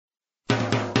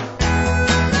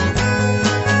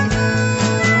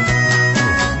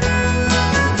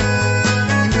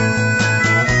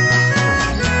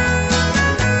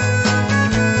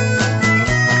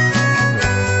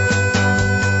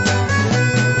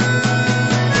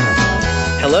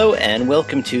Hello and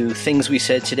welcome to Things We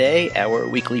Said Today, our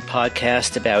weekly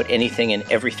podcast about anything and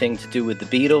everything to do with the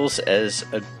Beatles as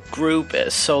a group,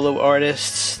 as solo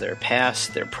artists, their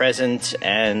past, their present,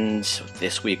 and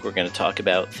this week we're going to talk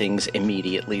about things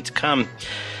immediately to come.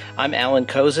 I'm Alan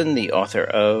Kozin, the author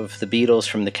of The Beatles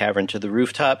from the Cavern to the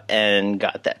Rooftop, and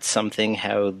got that something,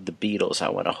 how the Beatles, I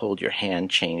Want to Hold Your Hand,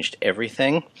 changed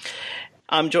everything.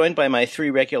 I'm joined by my three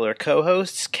regular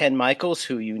co-hosts, Ken Michaels,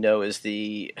 who you know is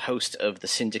the host of the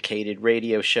syndicated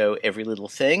radio show Every Little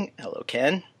Thing. Hello,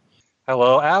 Ken.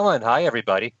 Hello, Alan. Hi,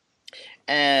 everybody.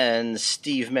 And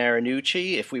Steve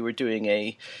Marinucci. If we were doing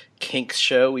a Kinks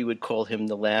show, we would call him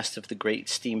the last of the great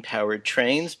steam-powered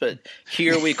trains, but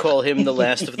here we call him the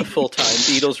last of the full-time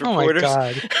Beatles reporters. Oh,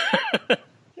 my God.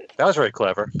 That was very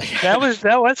clever. That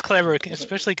was clever,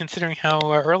 especially considering how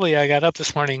early I got up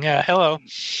this morning. Hello.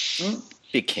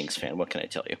 Big Kinks fan, what can I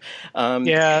tell you?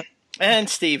 Yeah. And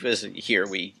Steve is here.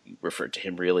 We referred to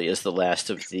him really as the last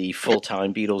of the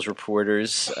full-time Beatles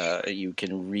reporters. You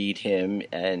can read him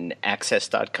in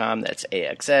Access.com, that's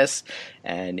AXS,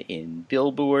 and in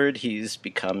Billboard. He's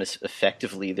become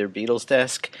effectively their Beatles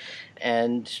desk,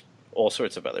 and all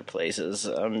sorts of other places.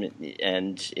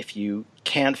 And if you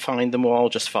can't find them all,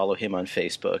 just follow him on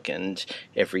Facebook, and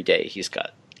every day he's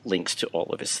got links to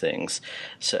all of his things.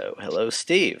 So, hello,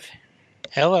 Steve.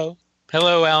 Hello.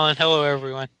 Hello, Alan. Hello,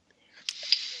 everyone.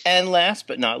 And last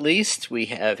but not least, we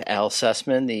have Al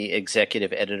Sussman, the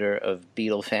executive editor of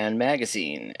Beatle Fan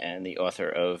magazine and the author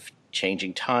of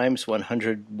Changing Times,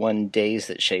 101 Days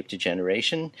That Shaped a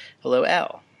Generation. Hello,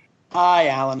 Al. Hi,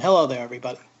 Alan. Hello there,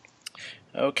 everybody.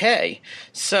 Okay,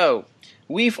 so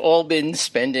we've all been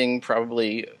spending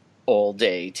probably all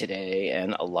day today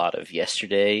and a lot of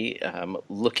yesterday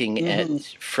looking at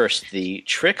first the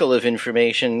trickle of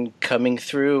information coming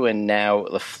through and now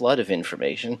the flood of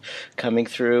information coming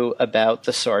through about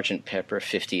the Sgt. Pepper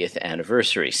 50th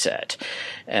anniversary set.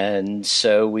 And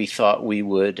so we thought we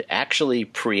would actually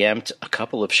preempt a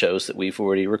couple of shows that we've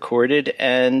already recorded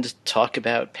and talk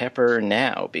about Pepper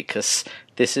now, because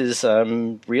this is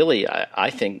really,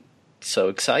 I think, so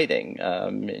exciting.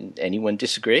 Anyone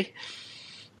disagree?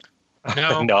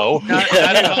 No, No. not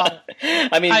at all.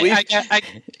 I mean,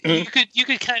 you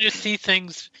could kind of see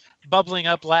things bubbling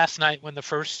up last night when the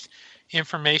first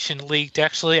information leaked.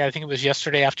 Actually, I think it was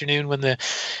yesterday afternoon when the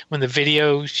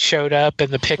video showed up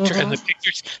and the picture and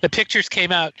the pictures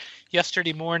came out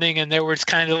yesterday morning, and there was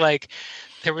kind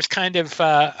of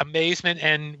amazement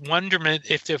and wonderment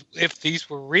if these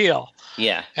were real.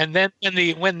 Yeah. And then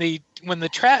when the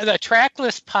track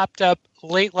list popped up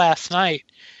late last night,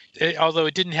 although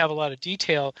it didn't have a lot of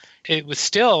detail, it was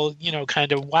still,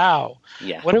 kind of wow.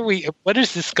 Yeah. What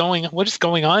is going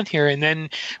on here? And then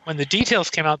when the details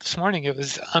came out this morning, it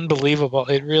was unbelievable.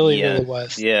 It really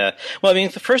was. Yeah. Well, I mean,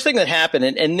 the first thing that happened,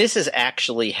 and this has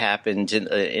actually happened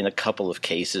in a couple of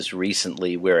cases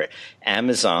recently, where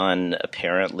Amazon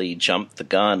apparently jumped the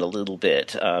gun a little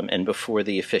bit, and before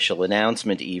the official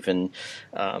announcement even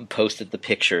posted the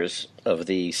pictures of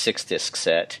the 6-disc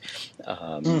set.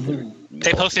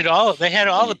 They posted they had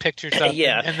all the pictures up,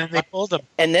 and then they pulled them.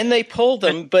 And then they pulled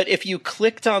them, but if you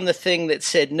clicked on the thing that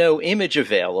said no image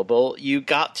available, you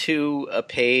got to a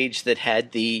page that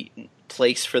had the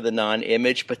place for the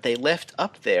non-image, but they left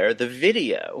up there the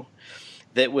video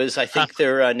that was, I think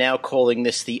they're now calling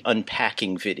this the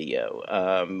unpacking video,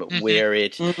 where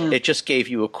it just gave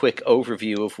you a quick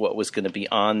overview of what was going to be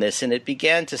on this, and it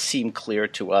began to seem clear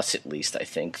to us, at least, I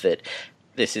think, that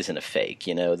this isn't a fake.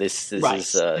 This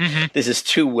is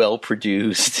too well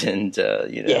produced, and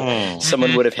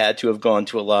someone would have had to have gone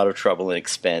to a lot of trouble and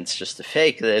expense just to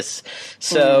fake this.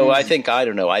 So I think,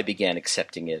 I began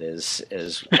accepting it as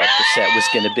what the set was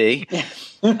going to be.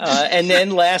 And then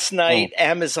last night,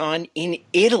 Amazon in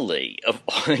Italy,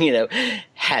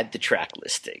 had the track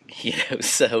listing.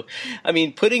 So I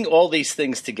mean, putting all these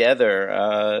things together,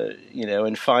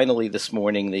 and finally this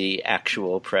morning the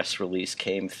actual press release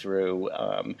came through,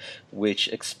 which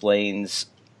explains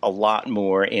a lot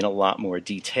more in a lot more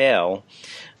detail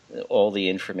all the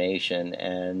information,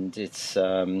 and it's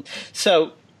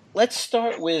so let's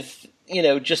start with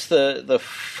just the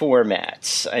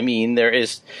formats. I mean,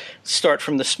 start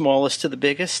from the smallest to the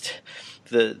biggest.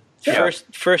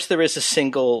 First there is a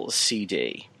single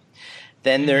CD.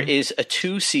 Then there is a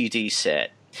 2 CD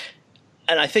set.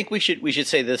 And I think we should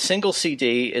say the single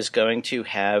CD is going to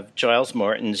have Giles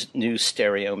Martin's new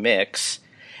stereo mix.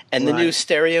 And the new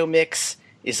stereo mix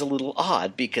is a little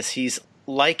odd because he's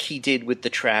like he did with the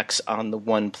tracks on the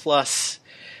One Plus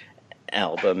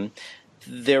album.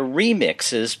 They're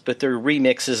remixes, but they're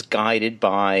remixes guided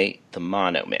by the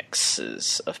mono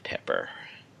mixes of Pepper.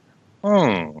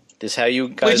 Is how you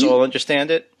guys all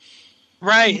understand it?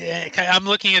 Right. I'm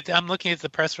looking at the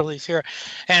press release here,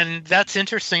 and that's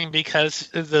interesting because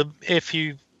if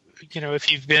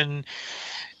you've been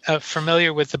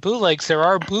familiar with the bootlegs, there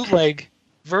are bootleg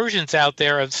versions out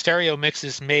there of stereo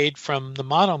mixes made from the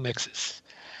mono mixes.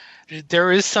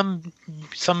 There is some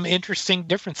interesting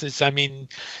differences. I mean,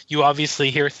 you obviously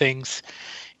hear things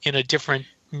in a different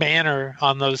manner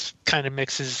on those kind of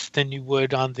mixes than you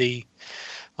would on the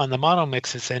mono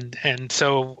mixes, and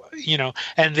so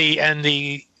and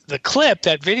the clip,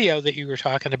 that video that you were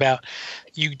talking about,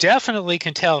 you definitely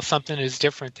can tell something is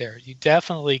different there. You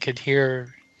definitely could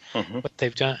hear what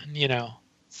they've done,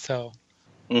 so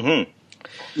yeah,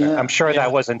 I'm sure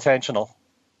that was intentional.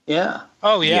 Yeah.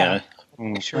 Oh yeah.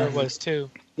 I'm sure it was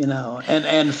too.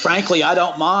 And frankly, I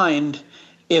don't mind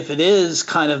if it is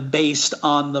kind of based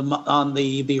on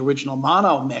the original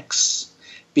mono mix,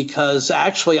 because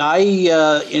actually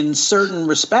in certain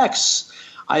respects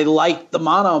I like the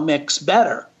mono mix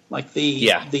better, like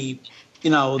the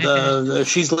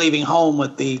She's Leaving Home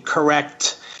with the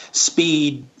correct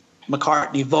speed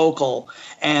McCartney vocal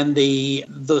and the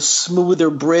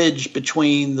smoother bridge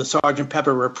between the Sgt.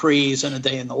 Pepper reprise and A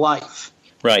Day in the Life.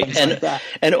 Right,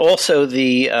 and also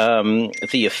the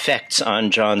effects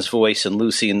on John's voice and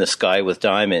Lucy in the Sky with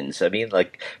Diamonds. I mean,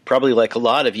 probably like a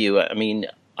lot of you, I mean,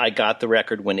 I got the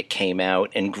record when it came out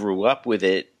and grew up with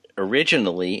it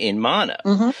originally in mono.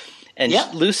 And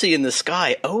Lucy in the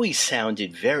Sky always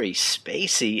sounded very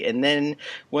spacey, and then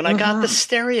when I got the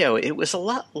stereo, it was a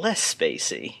lot less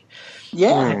spacey.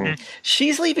 Yeah.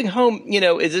 She's Leaving Home,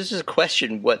 this is a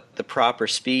question what the proper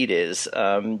speed is,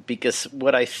 because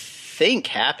what I think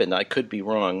happened, I could be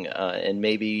wrong, and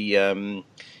maybe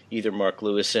either Mark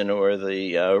Lewison or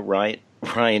the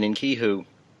Ryan and Kehoe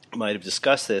might have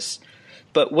discussed this.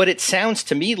 But what it sounds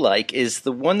to me like is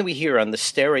the one that we hear on the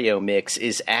stereo mix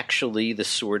is actually the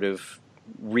sort of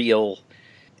real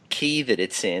key that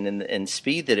it's in and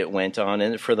speed that it went on.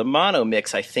 And for the mono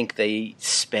mix, I think they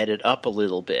sped it up a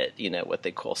little bit, what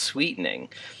they call sweetening.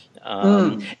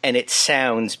 And it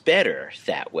sounds better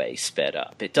that way, sped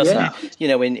up. It doesn't,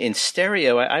 in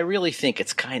stereo, I really think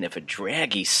it's kind of a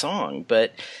draggy song,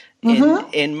 but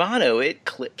in mono, it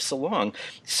clips along.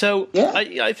 So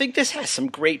I think this has some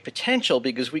great potential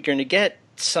because we're going to get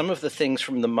some of the things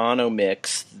from the mono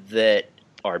mix that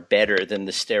are better than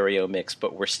the stereo mix,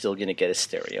 but we're still going to get a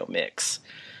stereo mix.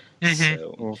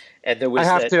 So, and there was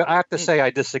I have to say I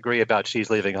disagree about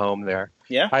She's Leaving Home there.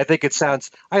 Yeah? I think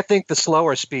the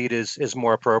slower speed is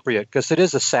more appropriate because it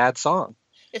is a sad song.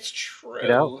 It's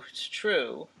true. It's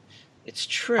true. It's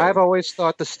true. I've always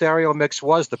thought the stereo mix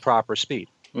was the proper speed.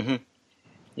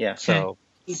 Yeah. So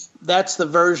that's the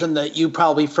version that you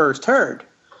probably first heard.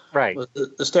 Right.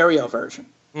 The stereo version.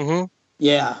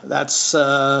 Yeah, that's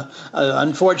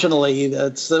unfortunately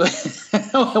that's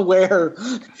where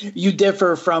you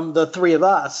differ from the three of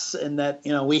us, in that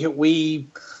we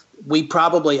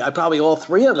probably all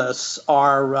three of us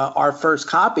our first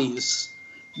copies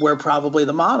were probably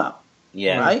the mono.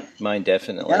 Yeah, right. Mine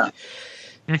definitely.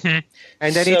 Yeah.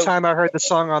 And anytime I heard the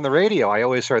song on the radio, I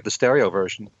always heard the stereo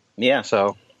version. Yeah.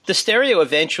 So the stereo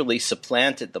eventually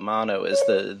supplanted the mono as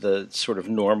the sort of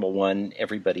normal one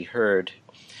everybody heard.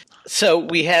 So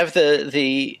we have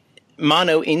the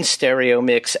mono in stereo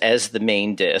mix as the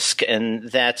main disc,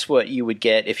 and that's what you would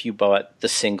get if you bought the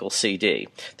single CD.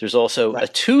 There's also a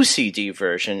 2 CD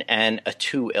version and a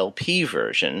 2 LP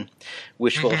version,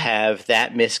 which will have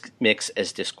that mix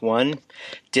as disc 1.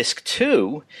 Disc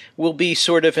 2 will be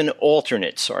sort of an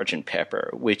alternate Sgt. Pepper,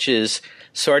 which is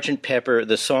Sgt. Pepper,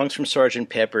 the songs from Sgt.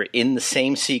 Pepper in the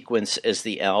same sequence as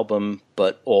the album,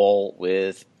 but all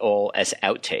as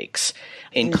outtakes,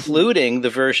 including the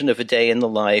version of A Day in the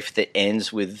Life that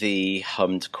ends with the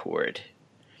hummed chord.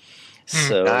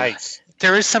 So nice.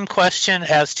 There is some question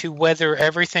as to whether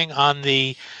everything on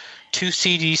the 2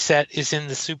 CD set is in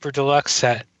the Super Deluxe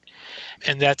set.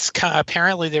 And that's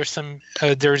apparently I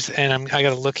got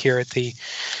to look here at the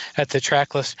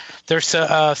track list. There's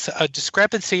a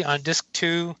discrepancy on disc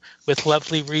 2 with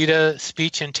Lovely Rita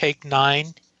speech in take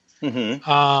 9. And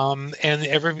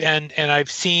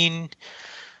I've seen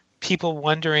people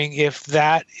wondering if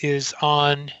that is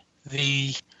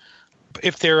if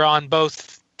they're on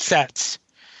both sets,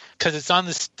 because it's on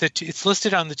it's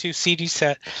listed on the 2 CD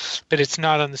set, but it's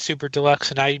not on the Super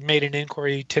Deluxe. And I made an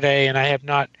inquiry today, and I have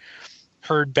not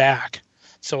heard back,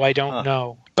 so I don't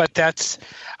know. But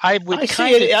I would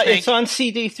kind of think it's on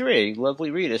CD3. Lovely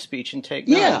Rita speech and take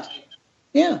 9.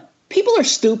 Yeah. People are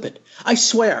stupid. I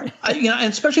swear.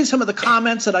 And especially some of the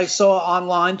comments that I saw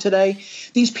online today.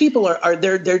 These people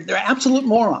they're absolute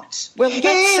morons. Well,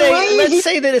 let's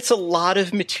say that it's a lot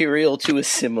of material to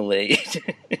assimilate.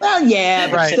 Well, yeah,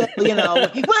 but Right. still,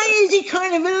 why is the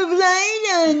Carnival of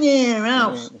Light on there?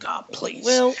 Oh, God, please.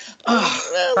 Well,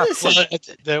 listen. Well,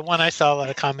 the one I saw a lot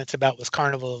of comments about was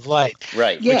Carnival of Light,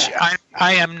 Right. Yeah. which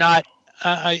I am not.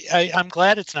 I'm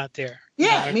glad it's not there.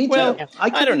 Yeah, me too. Well,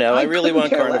 I don't know. I really couldn't want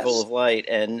care Carnival less. of Light,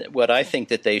 and what I think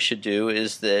that they should do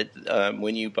is that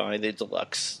when you buy the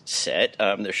deluxe set,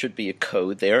 there should be a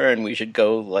code there, and we should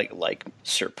go like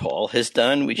Sir Paul has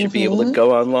done. We should be able to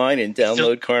go online and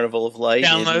download Carnival of Light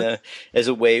as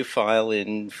a WAV file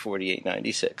in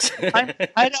 4896.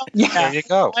 I don't. There you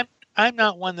go. I'm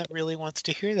not one that really wants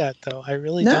to hear that, though. I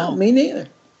really No, don't. me neither.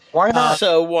 Why not?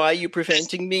 So why are you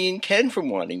preventing me and Ken from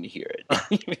wanting to hear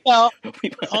it? Well,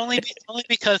 only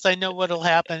because I know what'll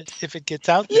happen if it gets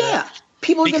out there. Yeah.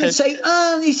 People are going to Because- say,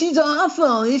 "Oh, this is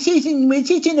awful. This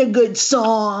isn't a good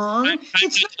song.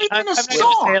 It's not even a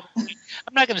song."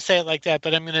 I'm not going to say it like that,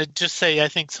 but I'm going to just say I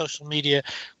think social media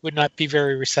would not be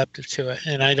very receptive to it,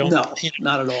 and I don't. No,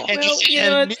 not at all. And- Well, you and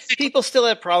know what? music- People still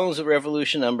have problems with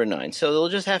Revolution number 9, so they'll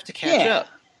just have to catch Yeah. up.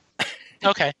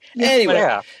 Okay. Anyway,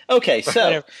 Yeah. okay, so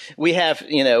Whatever. we have,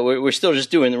 we're still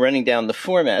just running down the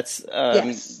formats.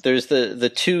 Yes. There's the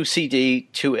 2 CD,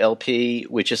 2 LP,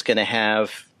 which is going to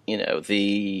have,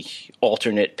 the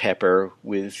alternate pepper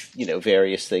with,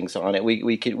 various things on it.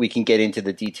 We can get into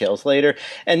the details later.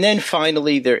 And then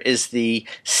finally, there is the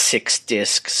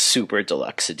 6-disc Super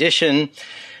Deluxe Edition,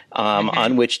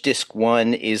 on which disc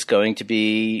 1 is going to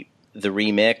be the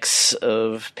remix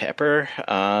of Pepper,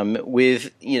 with,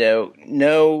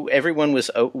 everyone was,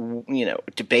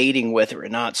 debating whether or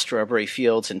not Strawberry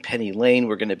Fields and Penny Lane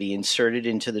were going to be inserted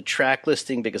into the track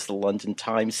listing because the London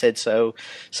Times said so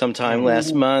sometime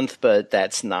last month, but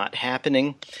that's not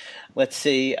happening. Let's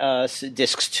see,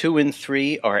 discs 2 and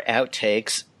 3 are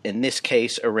outtakes, in this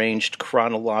case arranged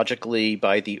chronologically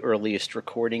by the earliest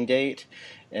recording date.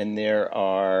 And there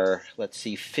are,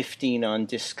 15 on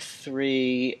disc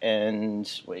 3,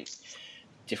 and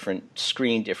different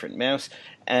screen, different mouse,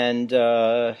 and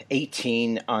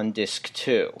 18 on disc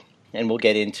 2. And we'll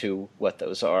get into what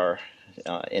those are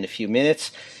in a few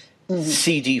minutes.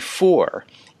 CD4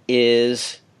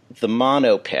 is the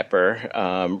Mono Pepper,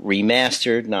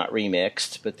 remastered, not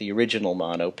remixed, but the original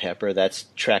Mono Pepper. That's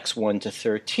tracks 1 to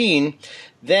 13.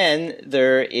 Then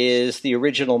there is the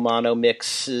original mono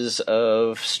mixes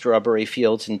of Strawberry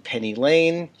Fields and Penny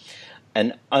Lane,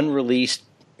 an unreleased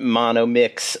mono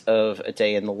mix of A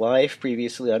Day in the Life,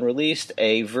 previously unreleased,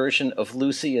 a version of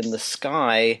Lucy in the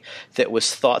Sky that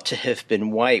was thought to have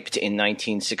been wiped in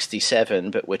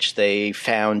 1967, but which they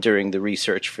found during the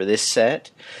research for this set.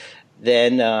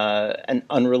 Then an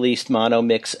unreleased mono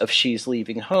mix of She's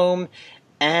Leaving Home,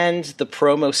 and the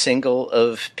promo single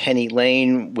of Penny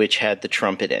Lane, which had the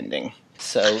trumpet ending.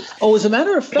 So, As a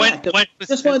matter of fact, When I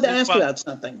just wanted to ask you about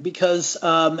something, because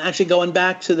actually going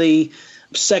back to the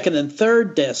second and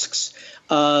third discs,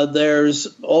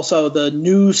 there's also the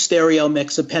new stereo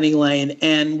mix of Penny Lane,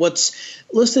 and what's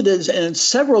listed as, and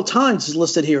several times is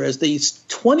listed here as the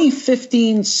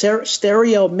 2015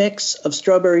 stereo mix of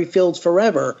Strawberry Fields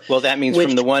Forever. well, that means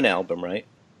from the one album, right?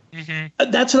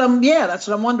 That's what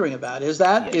I'm wondering about. Is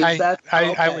that I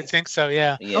okay. would think so.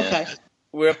 Yeah. Yeah. Okay.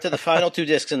 We're up to the final 2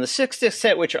 discs in the 6-disc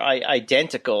set, which are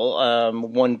identical,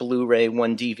 1 Blu-ray,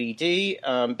 1 DVD,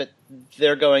 but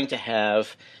they're going to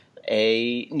have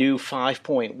a new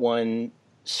 5.1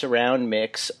 surround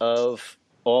mix of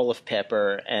all of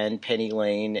Pepper and Penny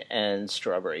Lane and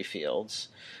Strawberry Fields.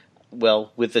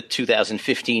 Well, with the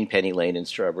 2015 Penny Lane and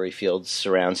Strawberry Fields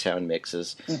surround sound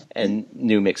mixes and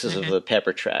new mixes of the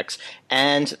Pepper tracks.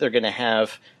 And they're going to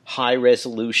have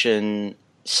high-resolution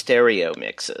stereo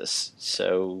mixes.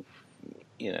 So,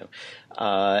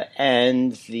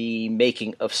 and the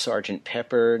Making of Sgt.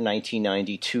 Pepper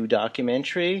 1992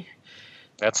 documentary.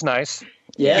 That's nice.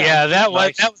 Yeah, that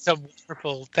Nice.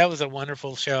 was a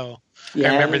wonderful show.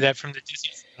 Yeah. I remember that from the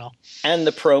Disney Channel. And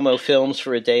the promo films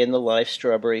for A Day in the Life,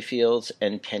 Strawberry Fields,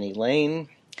 and Penny Lane.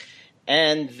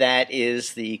 And that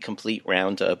is the complete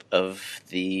roundup of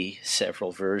the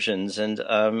several versions. And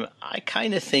I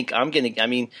kind of think I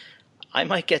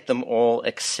might get them all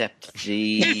except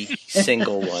the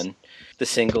single one, the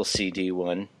single CD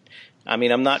one. I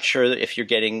mean, I'm not sure that if you're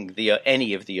getting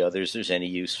any of the others, there's any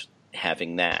use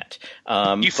having that.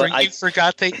 You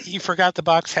forgot the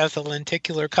box has a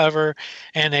lenticular cover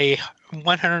and a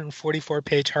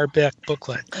 144-page hardback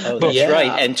booklet. Oh, that's Yeah.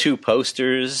 right. And 2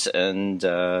 posters and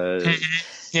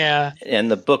Yeah.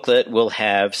 and the booklet will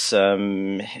have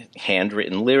some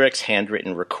handwritten lyrics,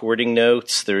 handwritten recording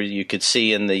notes. There, you could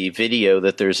see in the video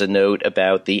that there's a note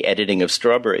about the editing of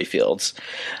Strawberry Fields.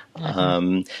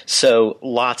 So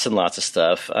lots and lots of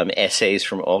stuff. Essays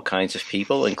from all kinds of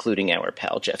people, including our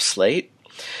pal Jeff Slate.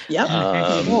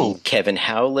 Yep. Kevin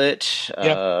Howlett,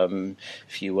 a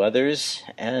few others.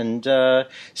 And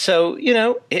so,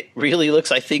 it really looks,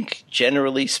 I think,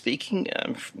 generally speaking,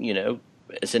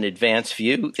 as an advanced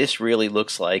view, this really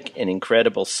looks like an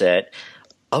incredible set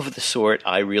of the sort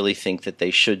I really think that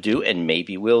they should do and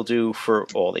maybe will do for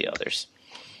all the others.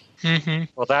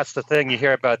 Well, that's the thing. You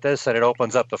hear about this, and it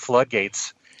opens up the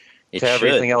floodgates It to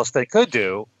everything should. else they could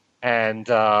do. And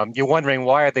you're wondering,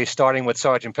 why are they starting with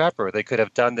Sgt. Pepper? They could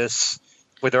have done this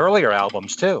with earlier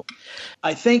albums too.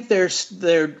 I think if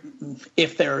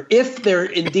they're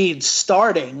indeed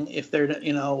starting, if they're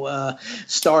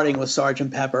starting with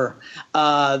Sgt. Pepper,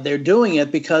 they're doing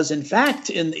it because, in fact,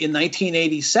 in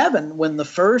 1987, when the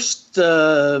first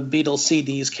Beatles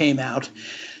CDs came out,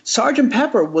 Sgt.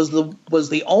 Pepper was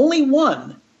the only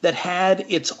one that had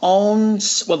its own,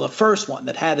 the first one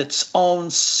that had its own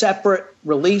separate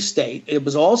release date. It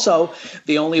was also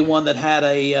the only one that had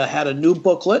a new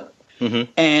booklet.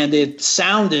 And it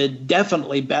sounded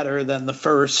definitely better than the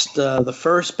first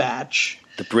batch.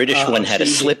 The British one had a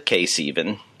CD. slipcase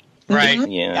even. Right.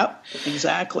 Yeah. Yep,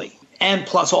 exactly. And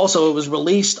plus, also, it was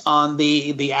released on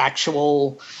the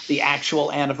actual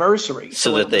anniversary,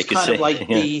 So it that they was could kind say, of like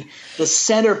yeah. the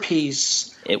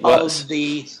centerpiece It was. of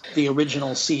the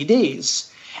original CDs.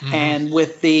 And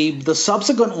with the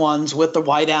subsequent ones, with the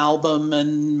White Album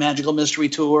and Magical Mystery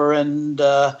Tour and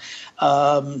Abbey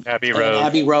Road. and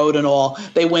Abbey Road and all,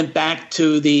 they went back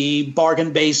to the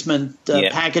bargain basement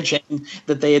packaging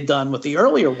that they had done with the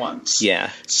earlier ones.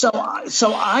 Yeah. So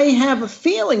I have a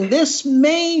feeling this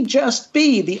may just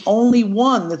be the only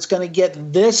one that's going to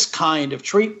get this kind of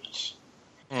treatment.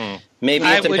 Maybe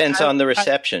it depends on the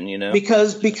reception,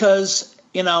 Because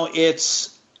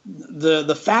it's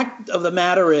the fact of the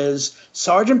matter is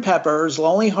Sgt. Pepper's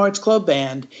Lonely Hearts Club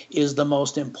Band is the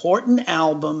most important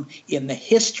album in the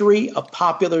history of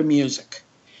popular music.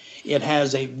 It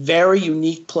has a very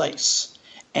unique place.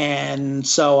 And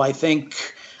so I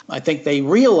think they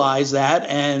realized that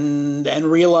and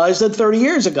realized it 30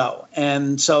 years ago.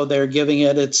 And so they're giving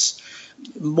it its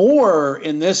more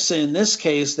in this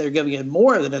case, they're giving it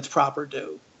more than its proper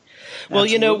due. Well,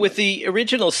 with the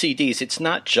original CDs, it's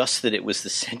not just that it was the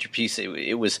centerpiece.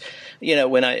 It was,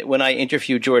 when I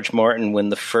interviewed George Martin when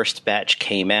the first batch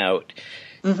came out,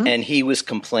 and he was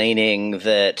complaining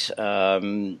that,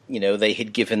 they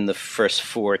had given the first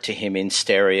 4 to him in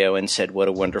stereo and said, "What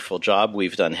a wonderful job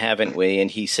we've done, haven't we?"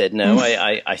 And he said, "No,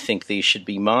 I think these should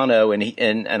be mono,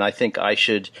 and I think I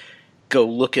should go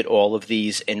look at all of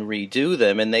these and redo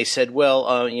them." And they said,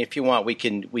 "Well, if you want, we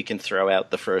can throw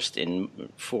out the first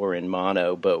 4 in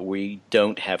mono, but we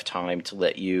don't have time to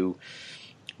let you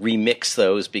remix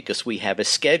those because we have a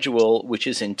schedule which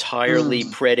is entirely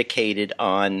predicated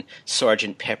on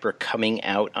Sgt. Pepper coming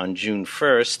out on June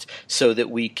 1st so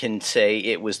that we can say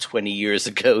it was 20 years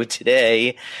ago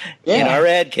today in our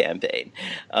ad campaign."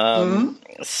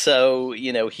 So,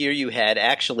 here you had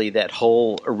actually that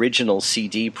whole original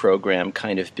CD program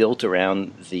kind of built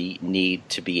around the need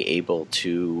to be able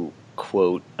to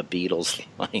quote a Beatles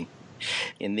line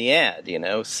in the ad,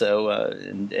 So,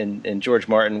 and George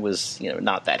Martin was,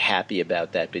 not that happy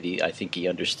about that, but I think he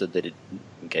understood that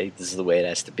this is the way it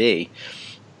has to be.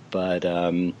 But,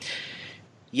 I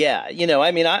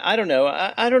don't know.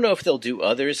 I don't know if they'll do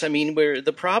others. I mean, where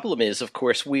the problem is, of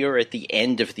course, we are at the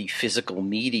end of the physical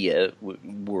media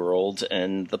world,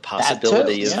 and the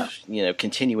possibility of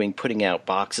continuing putting out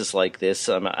boxes like this.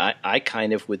 I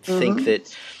kind of would think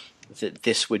that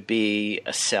this would be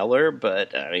a seller,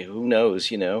 but who knows?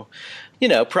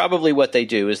 Probably what they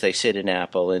do is they sit in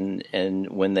Apple, and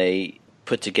when they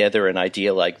put together an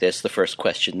idea like this, the first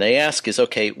question they ask is,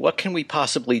 okay, what can we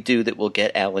possibly do that will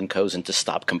get Alan Kozin to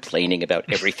stop complaining about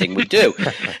everything we do?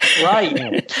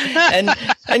 Right. and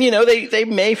they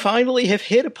may finally have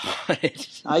hit upon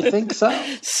it. I think so.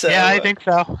 Yeah, I think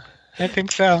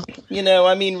so.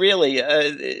 Really,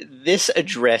 this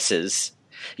addresses,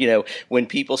 when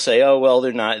people say, "Oh, well,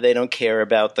 they don't care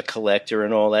about the collector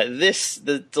and all that."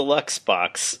 The deluxe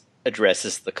box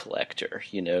addresses the collector.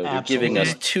 They're giving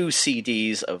us 2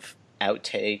 CDs of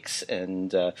outtakes,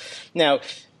 and now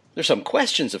there's some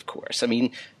questions, of course. I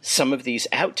mean, some of these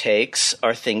outtakes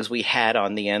are things we had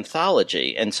on the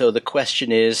anthology, and so the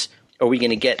question is, are we going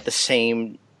to get the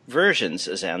same versions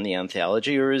as on the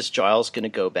anthology, or is Giles going to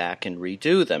go back and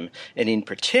redo them? And in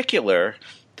particular,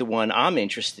 the one I'm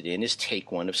interested in is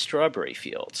Take One of Strawberry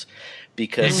Fields,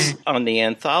 because on the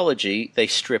anthology, they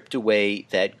stripped away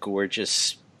that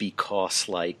gorgeous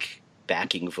because-like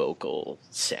backing vocal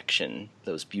section,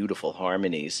 those beautiful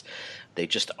harmonies. They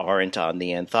just aren't on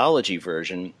the anthology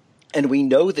version. And we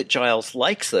know that Giles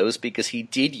likes those because he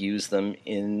did use them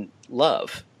in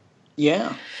Love.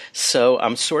 Yeah. So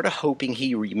I'm sort of hoping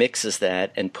he remixes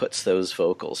that and puts those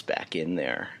vocals back in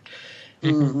there.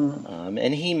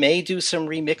 And he may do some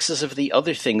remixes of the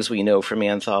other things we know from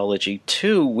Anthology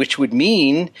too, which would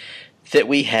mean that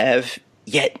we have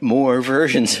yet more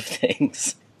versions of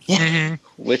things.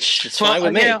 Which is fine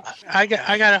with me. I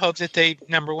gotta hope that they,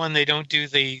 number one, they don't do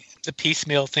the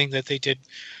piecemeal thing that they did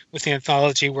with the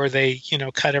anthology, where they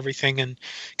cut everything and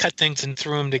cut things and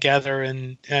threw them together,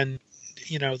 and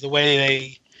the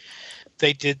way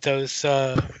they did those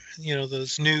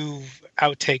those new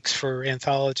outtakes for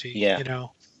anthology.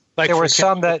 Like there were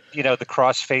some that the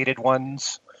cross-faded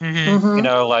ones.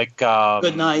 Like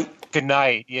Good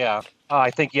Night. Yeah. I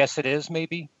think Yes It Is,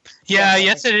 maybe. Yeah,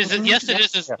 Yes It Is. Yes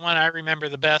It Is the one I remember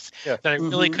the best that I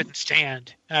really couldn't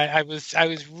stand. I was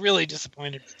really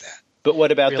disappointed with that. But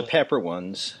what about the Pepper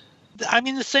ones? I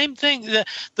mean, the same thing.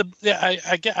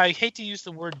 I hate to use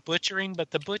the word butchering,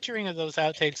 but the butchering of those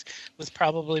outtakes was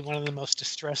probably one of the most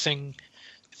distressing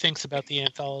things about the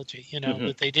anthology.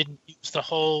 That they didn't use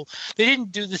they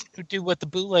didn't do what the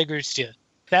bootleggers did.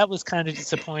 That was kind of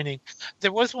disappointing.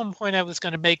 There was one point I was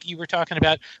going to make. You were talking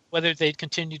about whether they'd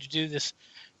continue to do this.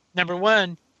 Number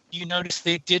one, you notice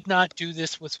they did not do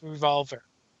this with Revolver.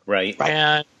 Right.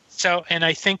 And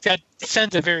I think that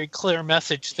sends a very clear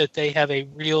message that they have a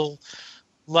real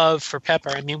love for Pepper.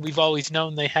 I mean, we've always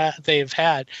known they have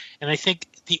had. And I think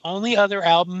the only other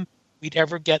album we'd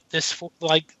ever get this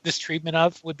treatment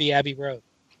of would be Abbey Road.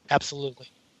 Absolutely.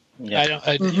 Yeah.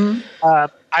 I don't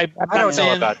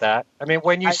know about that. I mean,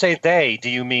 when you say they, do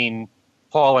you mean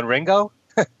Paul and Ringo,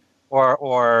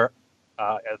 or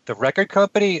the record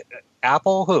company,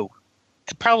 Apple? Who?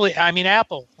 Probably. I mean,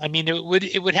 Apple. I mean,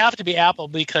 it would have to be Apple,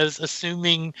 because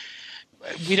assuming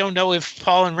we don't know if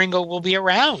Paul and Ringo will be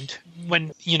around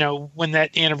when that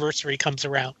anniversary comes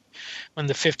around, when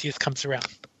the 50th comes around.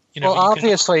 Well,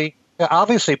 obviously,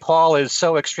 Paul is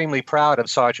so extremely proud of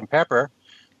Sgt. Pepper.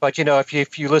 But,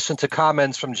 if you listen to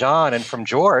comments from John and from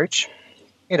George,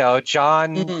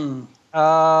 John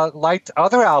liked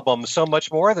other albums so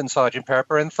much more than Sgt.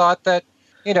 Pepper, and thought that,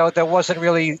 there wasn't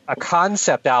really a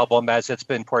concept album as it's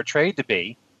been portrayed to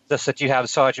be, just that you have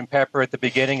Sgt. Pepper at the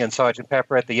beginning and Sgt.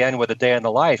 Pepper at the end with A Day in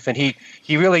the Life. And he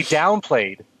really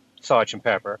downplayed Sgt.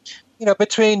 Pepper.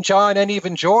 Between John and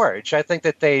even George, I think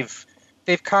that they've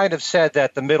kind of said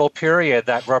that the middle period,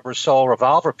 that Rubber Soul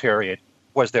Revolver period,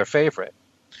 was their favorite.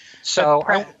 So,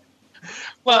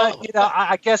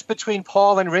 I guess between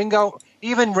Paul and Ringo,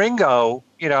 even Ringo,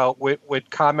 would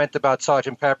comment about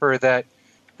Sgt. Pepper that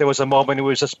there was a moment he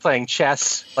was just playing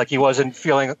chess, like he wasn't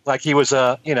feeling like he was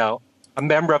a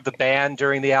member of the band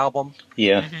during the album.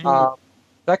 Yeah.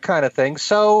 That kind of thing.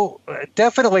 So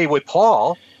definitely with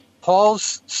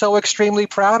Paul's so extremely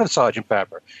proud of Sgt.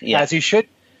 Pepper, as he should.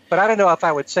 But I don't know if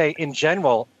I would say in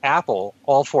general, Apple,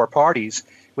 all four parties,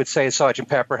 would say Sgt.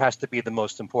 Pepper has to be the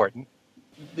most important.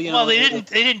 Well, they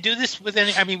didn't do this with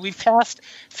any. I mean, we've passed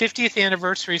 50th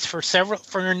anniversaries for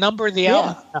a number of the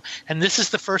albums now, and this is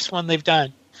the first one they've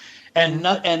done.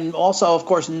 And also, of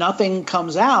course, nothing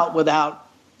comes out without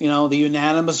the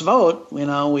unanimous vote. We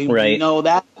know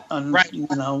that. For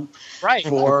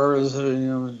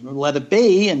Let It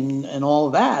Be and all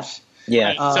of that.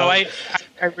 Yeah. So I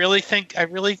really think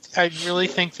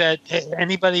that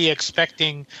anybody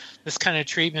expecting this kind of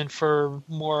treatment for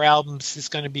more albums is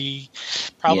going to be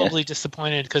probably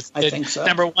disappointed, because I think so.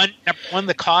 Number one,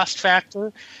 the cost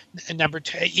factor, and number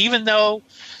two, even though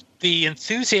the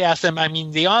enthusiasm, I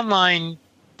mean, the online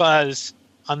buzz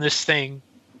on this thing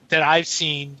that I've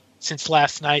seen since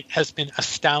last night has been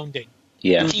astounding.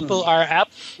 Yeah. People are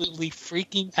absolutely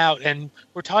freaking out, and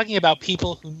we're talking about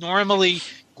people who normally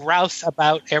grouse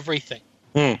about everything.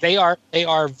 They are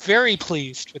very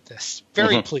pleased with this.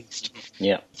 Very pleased.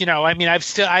 Yeah. I mean, I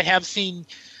have seen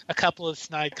a couple of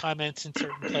snide comments in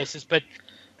certain places, but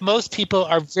most people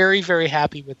are very, very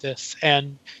happy with this.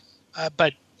 And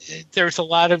but there's a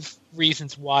lot of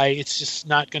reasons why it's just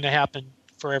not going to happen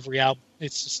for every album.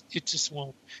 It just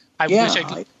won't. I wish I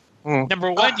could.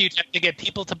 Number one, you'd have to get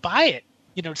people to buy it.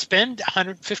 Spend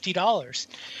 $150.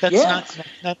 That's not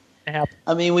going to happen.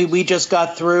 I mean, we just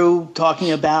got through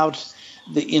talking about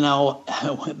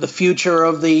the future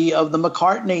of the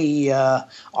McCartney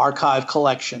archive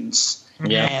collections,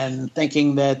 Yeah. And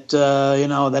thinking that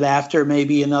that after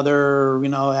maybe another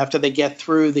after they get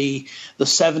through the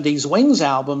 70s Wings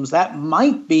albums, that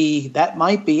might be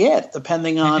it,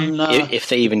 depending on if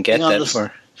they even get that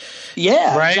far.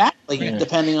 Yeah, right? Exactly. Yeah.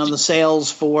 Depending on the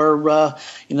sales for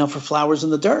for Flowers in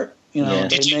the Dirt, Yeah.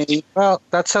 they may. Well,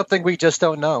 that's something we just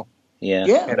don't know.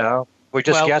 Yeah. We're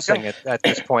just guessing at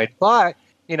this point. But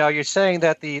you're saying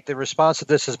that the response to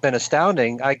this has been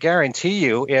astounding. I guarantee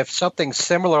you, if something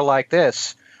similar like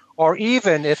this, or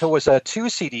even if it was a 2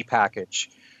 CD package,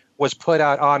 was put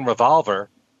out on Revolver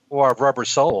or Rubber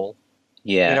Soul,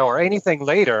 or anything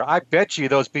later, I bet you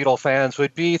those Beatle fans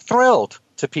would be thrilled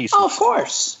to pieces. Oh, of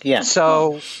course. Yeah.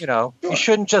 So, you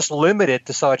shouldn't just limit it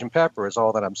to Sgt. Pepper is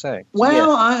all that I'm saying.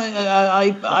 Well,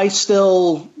 I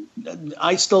still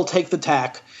take the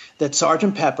tack that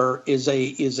Sgt. Pepper is a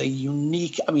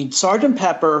unique. I mean, Sgt.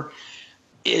 Pepper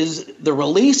is the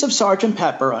release of Sgt.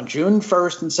 Pepper on June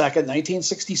 1st and 2nd,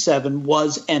 1967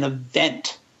 was an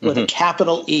event with a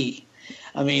capital E.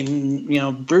 I mean,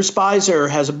 Bruce Spicer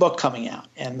has a book coming out,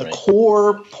 and the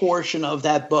core portion of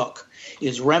that book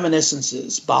is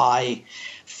reminiscences by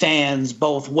fans,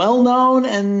 both well-known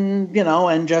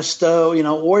and just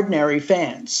ordinary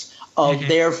fans of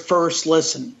their first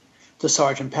listen to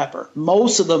Sgt. Pepper.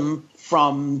 Most of them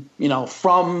from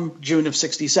June of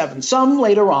 '67. Some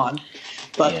later on,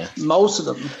 but most of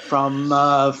them from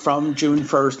June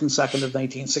 1st and 2nd of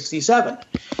 1967.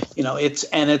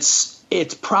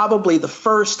 It's probably the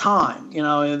first time.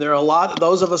 There are a lot.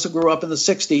 Those of us who grew up in the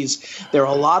 '60s, there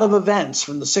are a lot of events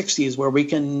from the '60s where we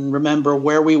can remember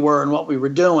where we were and what we were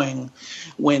doing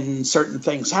when certain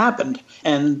things happened.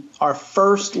 And our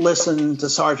first listen to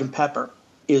Sgt. Pepper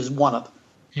is one of them.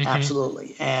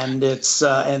 Absolutely, and it's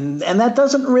and that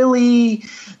doesn't really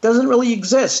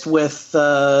exist with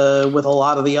a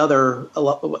lot of the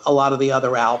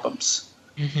other albums.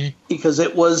 Because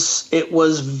it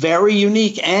was very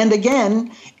unique, and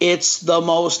again, it's the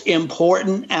most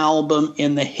important album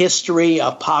in the history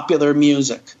of popular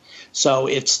music. So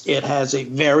it has a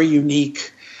very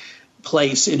unique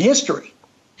place in history.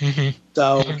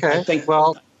 So I think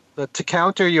to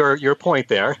counter your point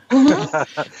there,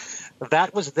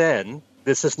 that was then.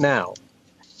 This is now.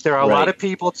 There are a lot of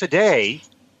people today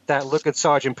that look at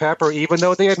Sgt. Pepper, even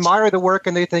though they admire the work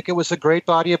and they think it was a great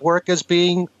body of work, as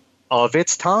being of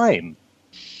its time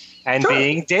and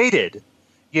being dated,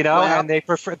 and they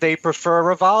prefer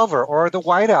Revolver or the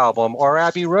White Album or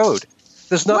Abbey Road.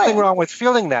 There's nothing wrong with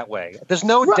feeling that way. There's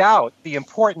no doubt the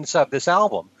importance of this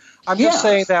album. I'm just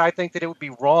saying that I think that it would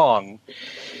be wrong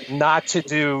not to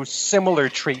do similar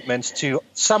treatments to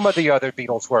some of the other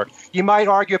Beatles work. You might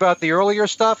argue about the earlier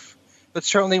stuff, but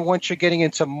certainly once you're getting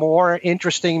into more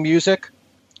interesting music,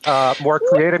 more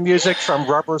creative music from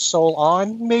Rubber Soul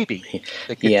on, maybe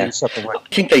they could do something like that.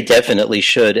 I think they definitely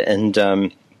should.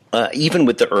 And even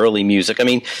with the early music, I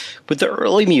mean, with the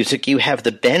early music, you have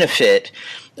the benefit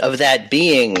of that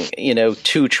being,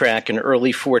 2-track and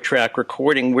early 4-track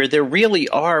recording, where there really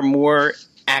are more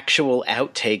actual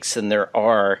outtakes than there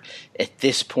are at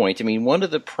this point. I mean, one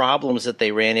of the problems that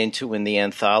they ran into in the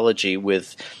anthology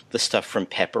with the stuff from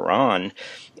Pepper On,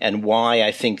 and why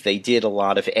I think they did a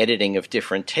lot of editing of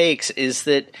different takes, is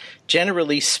that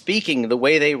generally speaking, the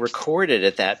way they recorded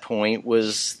at that point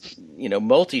was,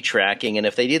 multi-tracking, and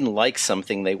if they didn't like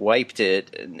something, they wiped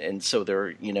it, and so there,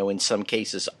 in some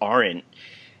cases aren't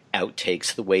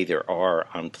outtakes the way there are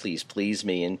on Please Please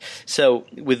Me. And so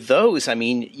with those, I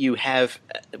mean, you have,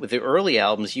 with the early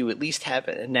albums, you at least have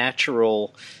a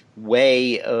natural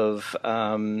way of,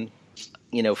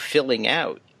 filling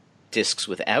out discs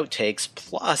with outtakes,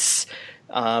 plus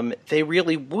they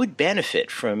really would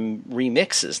benefit from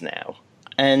remixes now.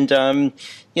 And,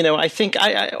 I think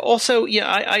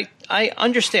I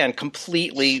understand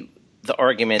completely the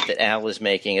argument that Al is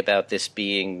making about this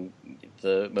being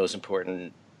the most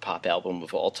important pop album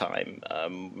of all time.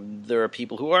 There are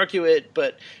people who argue it,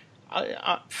 but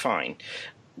fine.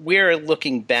 We're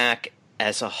looking back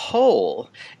as a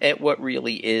whole at what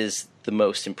really is the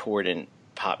most important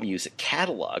pop music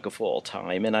catalog of all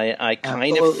time, and I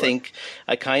kind of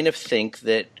think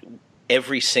that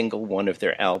every single one of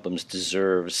their albums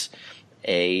deserves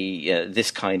this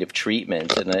kind of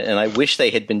treatment, and I wish they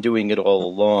had been doing it all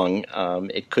along.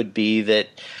 It could be that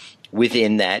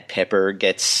within that, Pepper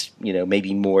gets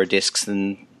maybe more discs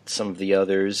than some of the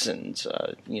others, and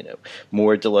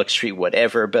more Deluxe Street,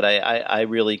 whatever. But I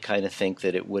really kind of think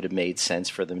that it would have made sense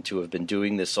for them to have been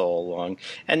doing this all along,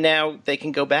 and now they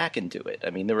can go back and do it. I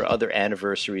mean, there are other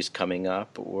anniversaries coming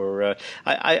up, or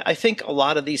I think a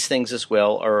lot of these things as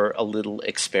well are a little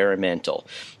experimental.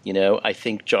 I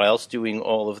think Giles doing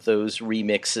all of those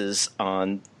remixes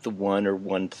on the One or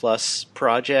One Plus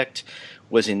project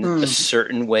was in a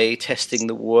certain way testing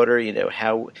the water.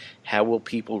 How will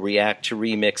people react to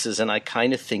remixes? And I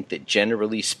kind of think that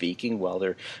generally speaking, while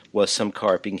there was some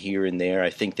carping here and there, I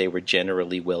think they were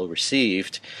generally well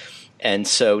received. And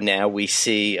so now we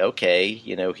see, okay,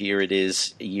 here it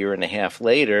is a year and a half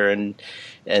later,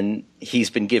 and he's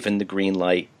been given the green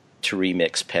light to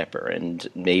remix Pepper, and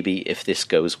maybe if this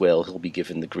goes well, he'll be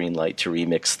given the green light to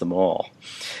remix them all.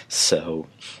 So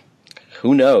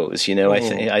who knows?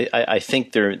 I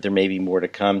think there may be more to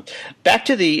come. Back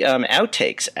to the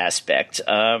outtakes aspect.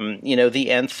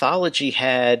 The anthology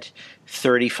had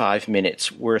 35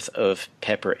 minutes worth of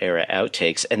Pepper era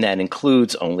outtakes, and that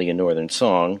includes Only a Northern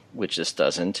Song, which this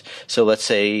doesn't. So let's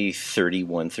say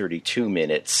 31, 32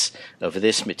 minutes of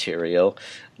this material.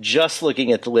 Just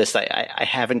looking at the list, I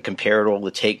haven't compared all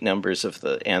the take numbers of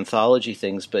the anthology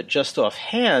things, but just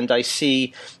offhand, I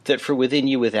see that for Within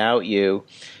You, Without You,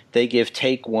 they give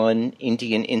take one,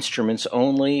 Indian instruments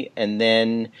only, and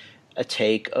then a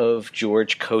take of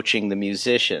George coaching the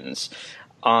musicians.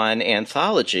 On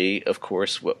Anthology, of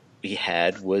course, what we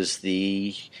had was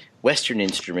the Western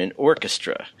Instrument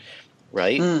Orchestra,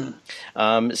 right?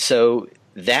 So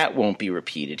that won't be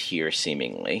repeated here,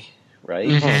 seemingly, right?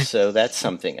 Mm-hmm. So that's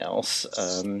something else.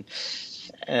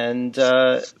 And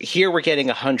here we're getting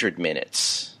 100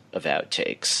 minutes of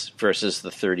outtakes versus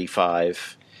the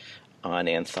 35 on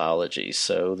Anthology.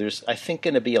 So there's, I think,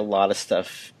 going to be a lot of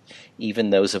stuff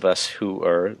even those of us who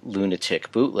are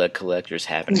lunatic bootleg collectors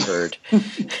haven't heard.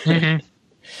 Mm-hmm.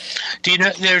 Do you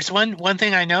know? There's one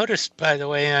thing I noticed, by the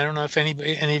way, and I don't know if any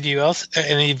of you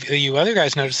other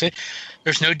guys noticed it.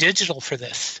 There's no digital for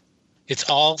this. It's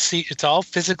all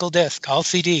physical disc, all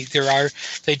CD.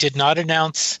 They did not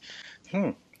announce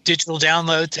digital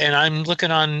downloads, and I'm looking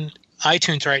on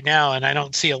iTunes right now, and I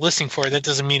don't see a listing for it. That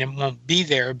doesn't mean it won't be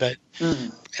there, but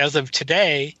as of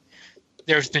today,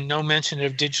 there's been no mention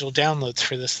of digital downloads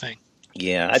for this thing.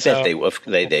 Yeah, I bet they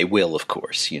will, of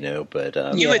course, but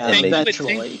you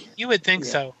would think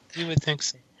so. You would think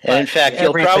so. And in fact,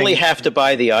 you'll probably have to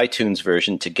buy the iTunes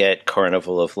version to get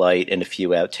Carnival of Light and a few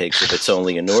outtakes if it's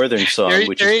Only a Northern Song.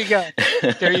 There you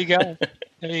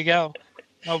go.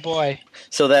 Oh boy.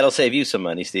 So that'll save you some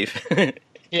money, Steve.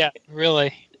 Yeah,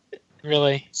 really.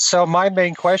 So my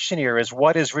main question here is,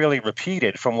 what is really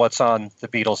repeated from what's on the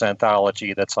Beatles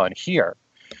anthology that's on here?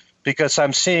 Because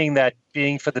I'm seeing that,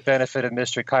 being for the benefit of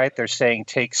Mr. Kite, they're saying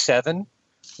take 7,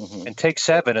 and take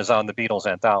 7 is on the Beatles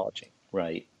anthology.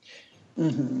 Right.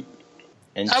 Mm-hmm.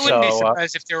 And I wouldn't be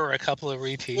surprised if there were a couple of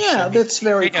repeats. Yeah, that's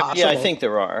very possible. Yeah, I think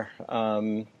there are.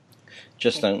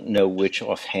 Just don't know which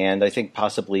offhand. I think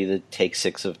possibly the take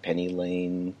 6 of Penny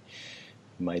Lane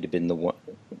might have been the one.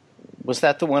 Was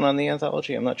that the one on the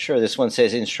anthology? I'm not sure. This one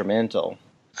says instrumental.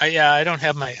 I don't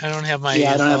have my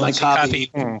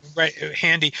copy right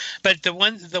handy. But the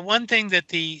one thing that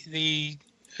the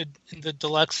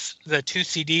deluxe, the 2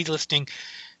 CD listing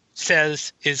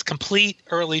says is complete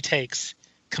early takes.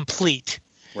 Complete.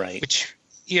 Right. Which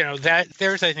that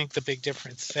there's, I think, the big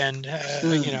difference, and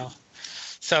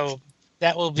so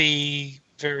that will be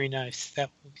very nice.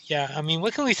 I mean,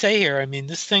 what can we say here? I mean,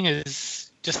 this thing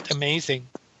is just amazing.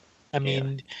 I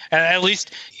mean, at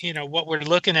least, what we're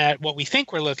looking at, what we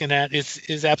think we're looking at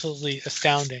is absolutely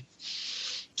astounding.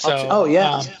 So,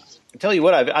 I'll tell you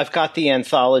what, I've got the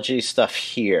anthology stuff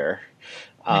here.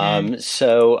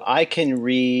 So I can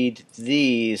read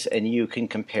these and you can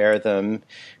compare them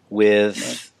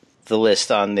with the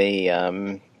list on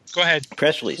the go ahead.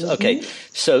 Press release. Okay.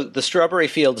 So the Strawberry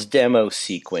Fields demo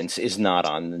sequence is not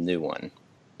on the new one,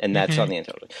 and that's on the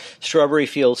anthology. Strawberry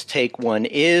Fields Take 1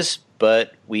 is,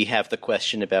 but we have the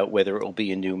question about whether it will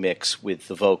be a new mix with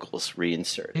the vocals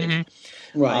reinserted.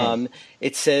 Right.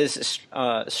 It says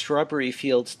Strawberry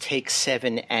Fields Take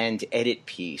 7 and edit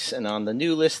piece, and on the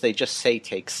new list they just say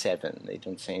Take 7. They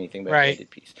don't say anything about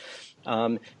edit piece.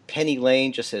 Penny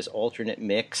Lane just says alternate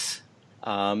mix.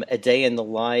 A Day in the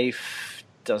Life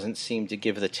doesn't seem to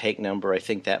give the take number. I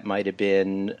think that might have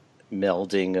been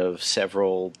melding of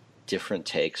several different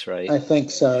takes, right? I think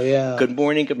so, yeah. Good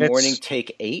Morning,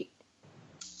 Take 8.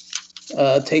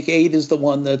 Take 8 is the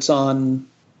one that's on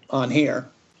here.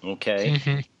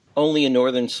 Okay. Only a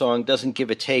Northern Song doesn't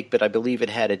give a take, but I believe it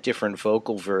had a different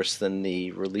vocal verse than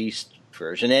the released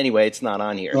version. Anyway, it's not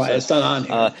on here. Right, so, it's not on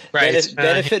here. Right.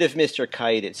 Benefit of Mr.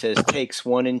 Kite, it says takes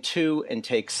 1 and 2 and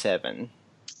takes 7.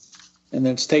 And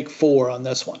then it's take 4 on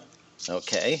this one.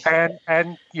 Okay.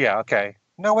 And yeah, okay.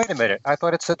 No, wait a minute. I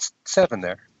thought it said 7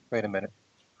 there. Wait a minute.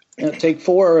 Take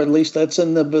 4, or at least that's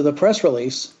in the press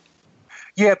release.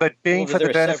 Yeah, but being Well, for the there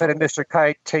are benefit several. of Mr.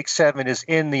 Kite, take 7 is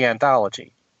in the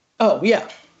anthology. Oh, yeah.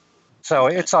 So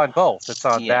it's on both. It's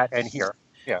on Yeah. that and here.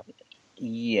 Yeah.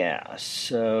 Yeah,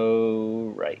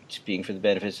 so, right, being for the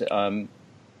benefits,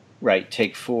 right,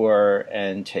 take 4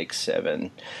 and take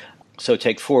 7. So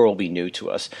take 4 will be new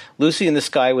to us. Lucy in the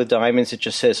Sky with Diamonds, it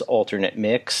just says alternate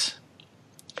mix.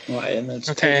 Right, and that's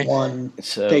Okay. take 1.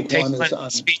 So, Take Take 1 is one on.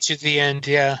 speech at the end,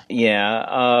 yeah.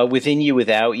 yeah, Within You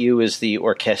Without You is the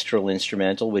orchestral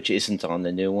instrumental, which isn't on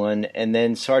the new one. And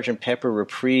then Sgt. Pepper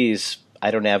Reprise,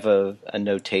 I don't have a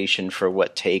notation for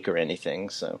what take or anything,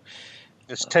 so...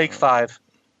 Just take 5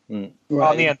 Right.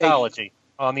 on the anthology.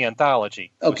 On the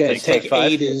anthology. Okay, take take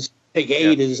 5?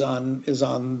 8 is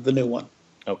on the new one.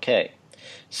 Okay.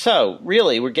 So,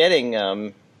 really, we're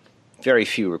getting very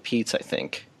few repeats, I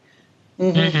think.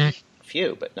 Mm-hmm.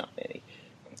 Few, but not many.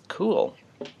 Cool.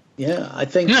 Yeah, I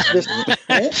think this.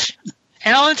 Yeah.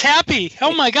 Alan's happy.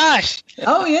 Oh my gosh.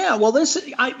 Oh yeah, well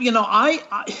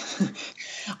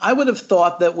I would have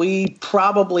thought that we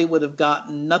probably would have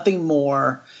gotten nothing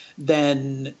more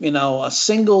than a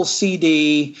single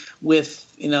CD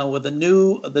with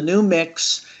the new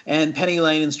mix and Penny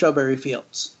Lane and Strawberry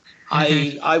Fields.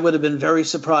 Mm-hmm. I would have been very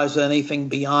surprised with anything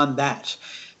beyond that.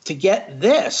 To get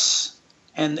this,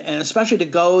 and especially to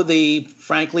go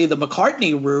frankly the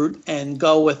McCartney route and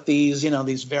go with these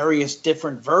various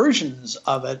different versions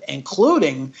of it,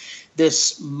 including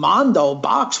this Mondo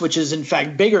box, which is in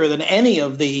fact bigger than any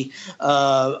of the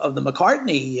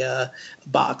McCartney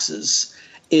boxes,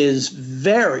 is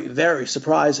very, very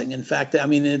surprising. In fact, I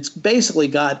mean, it's basically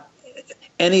got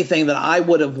anything that I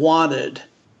would have wanted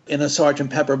in a Sgt.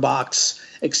 Pepper box,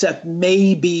 except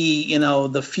maybe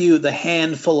the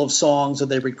handful of songs that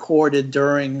they recorded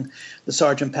during the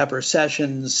Sgt. Pepper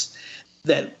sessions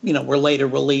that were later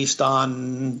released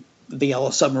on the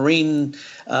Yellow Submarine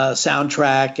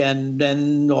soundtrack, and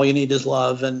then All You Need Is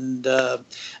Love and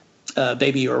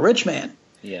Baby You're a Rich Man.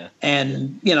 Yeah.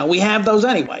 And we have those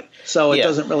anyway, so it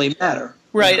doesn't really matter.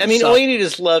 Right. I mean, All You Need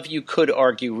Is Love, you could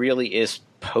argue, really is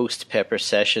post Pepper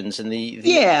Sessions, and the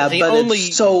only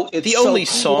song is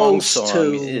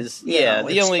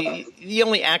the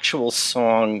only actual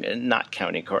song, not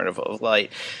counting Carnival of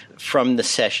Light, from the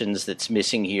sessions that's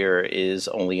missing here is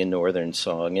only a Northern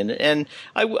Song, and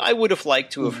I would have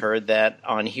liked to have heard that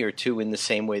on here too, in the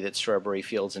same way that Strawberry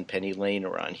Fields and Penny Lane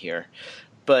are on here,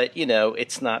 but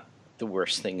it's not the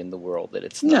worst thing in the world that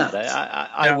it's not.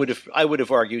 I would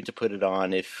have argued to put it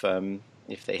on if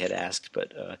they had asked,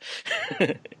 but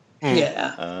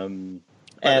yeah. And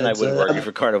I would have argued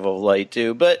for Carnival of Light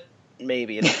too, but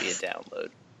maybe it'll be a download.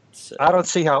 So. I don't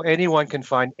see how anyone can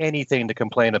find anything to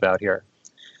complain about here.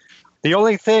 The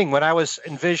only thing, when I was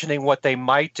envisioning what they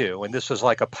might do, and this was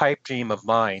like a pipe dream of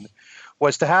mine,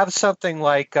 was to have something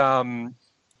like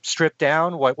strip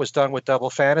down what was done with Double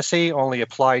Fantasy, only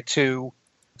apply to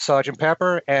Sgt.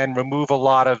 Pepper, and remove a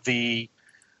lot of the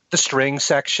string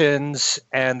sections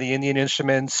and the Indian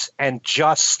instruments, and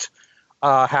just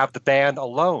have the band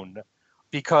alone.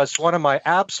 Because one of my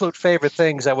absolute favorite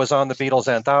things that was on the Beatles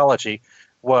anthology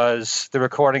was the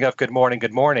recording of Good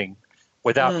Morning,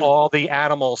 without all the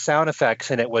animal sound effects,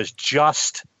 and it was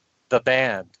just the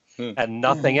band and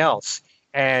nothing else.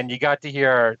 And you got to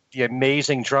hear the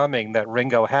amazing drumming that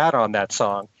Ringo had on that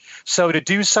song. So to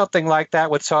do something like that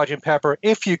with Sgt. Pepper,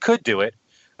 if you could do it,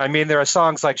 I mean, there are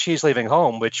songs like She's Leaving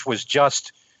Home, which was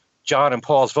just John and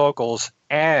Paul's vocals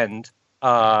and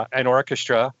an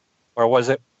orchestra, or was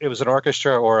it was an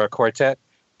orchestra or a quartet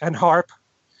and harp.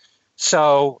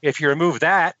 So if you remove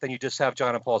that, then you just have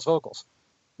John and Paul's vocals.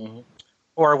 Mm-hmm.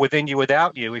 Or Within You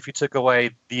Without You, if you took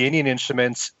away the Indian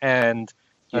instruments and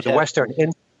the Western,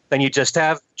 then you just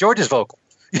have George's vocal.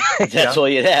 That's all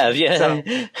you'd have, yeah.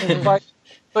 So,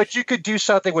 but you could do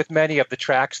something with many of the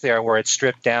tracks there where it's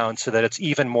stripped down so that it's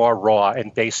even more raw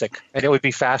and basic. And it would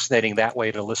be fascinating that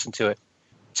way to listen to it.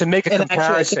 To make a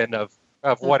comparison of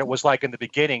what it was like in the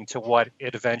beginning to what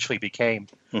it eventually became.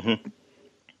 Mm-hmm.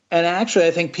 And actually,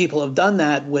 I think people have done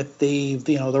that with the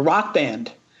Rock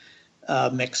Band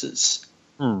mixes.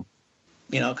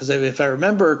 Because if I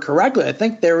remember correctly, I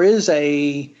think there is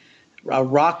a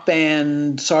Rock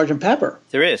Band Sgt. Pepper.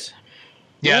 There is.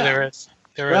 Yeah, there is.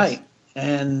 Right.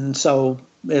 And so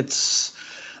it's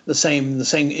the same.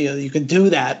 You can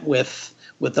do that with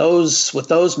with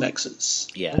those mixes.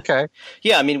 Yeah. Okay.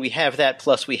 Yeah, I mean, we have that.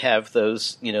 Plus, we have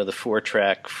those. The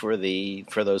 4-track for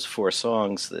those 4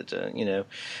 songs that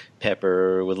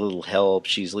Pepper, with a little help,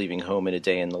 she's leaving home in a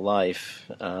day in the life.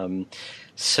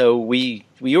 So we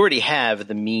already have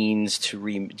the means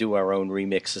to do our own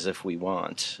remixes if we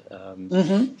want.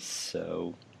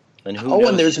 So, and who knows?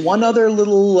 And there's one other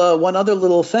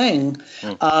little thing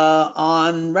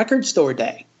on Record Store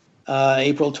Day.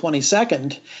 April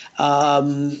 22nd,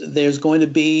 there's going to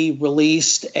be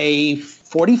released a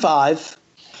 45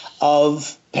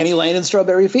 of Penny Lane and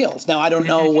Strawberry Fields. Now, I don't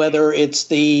know whether it's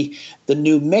the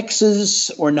new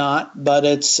mixes or not, but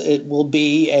it will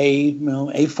be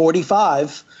a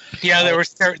 45. Yeah, there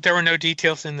were no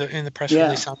details in the press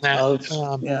release on that. Of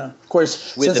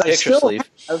course, with the picture sleeve.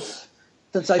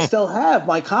 Since I still have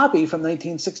my copy from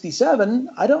 1967,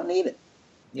 I don't need it.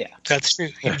 Yeah, that's true.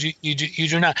 You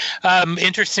do not.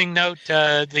 Interesting note: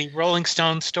 the Rolling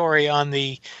Stone story on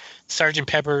the Sgt.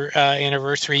 Pepper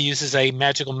anniversary uses a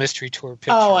Magical Mystery Tour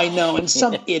picture. Oh, I know, and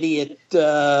some idiot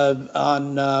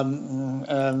on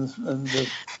the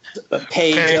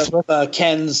page of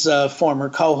Ken's former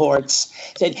cohorts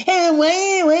said, "Hey,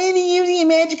 why do you use a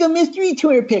Magical Mystery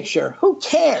Tour picture? Who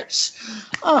cares?"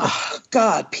 Oh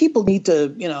God, people need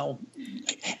to,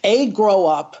 A, grow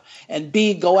up, and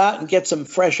B, go out and get some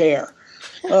fresh air.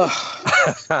 I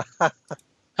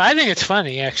think it's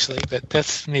funny, actually, but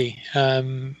that's me.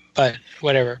 But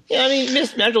whatever. Yeah, I mean,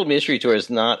 Magical Mystery Tour is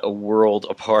not a world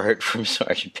apart from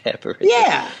Sgt. Pepper.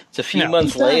 It's a few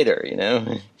months later,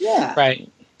 Yeah. Right.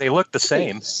 They look the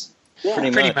same. Yeah.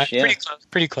 Pretty much. Yeah.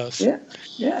 Pretty close. Yeah.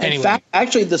 Yeah. Anyway. In fact,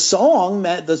 actually,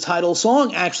 the title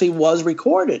song actually was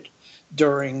recorded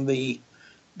during the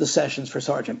sessions for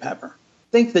Sgt. Pepper.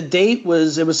 I think the date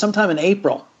was sometime in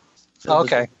April. So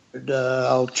okay.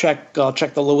 I'll check the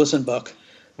Lewison book.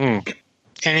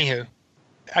 Anywho,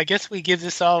 I guess we give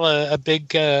this all a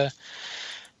big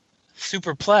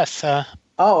super plus.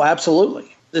 Oh,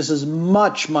 absolutely. This is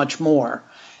much, much more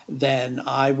than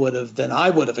I would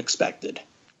have expected.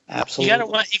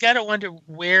 Absolutely. You gotta wonder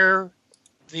where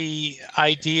the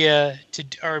idea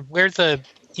or where the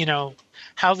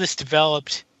how this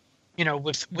developed.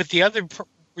 With the other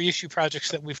reissue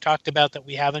projects that we've talked about that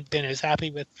we haven't been as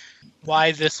happy with,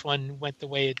 why this one went the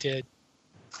way it did.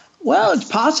 Well, it's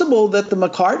possible that the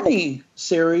McCartney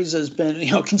series has been,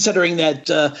 considering that,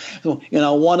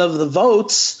 one of the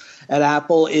votes at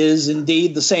Apple is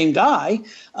indeed the same guy.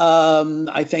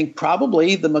 I think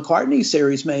probably the McCartney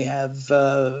series may have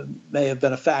been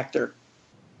a factor.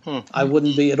 I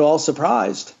wouldn't be at all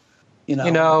surprised.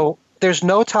 There's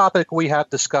no topic we have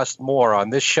discussed more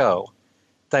on this show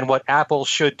than what Apple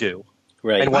should do,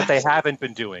 right, and what they haven't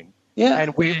been doing. Yeah.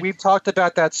 And we've talked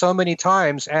about that so many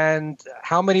times, and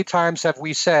how many times have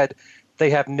we said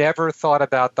they have never thought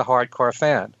about the hardcore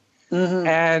fan? Mm-hmm.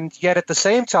 And yet at the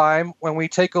same time, when we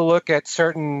take a look at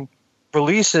certain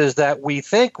releases that we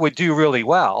think would do really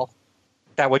well,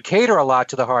 that would cater a lot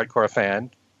to the hardcore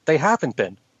fan, they haven't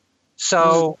been.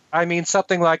 So, I mean,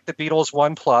 something like the Beatles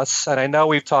 1+, and I know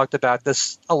we've talked about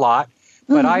this a lot,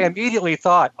 but I immediately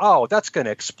thought, oh, that's going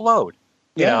to explode.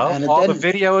 And all the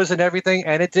videos and everything,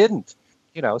 and it didn't.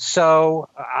 So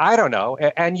I don't know.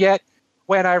 And yet,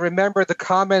 when I remember the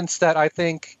comments that I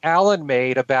think Alan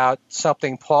made about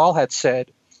something Paul had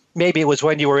said, maybe it was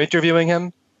when you were interviewing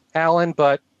him, Alan,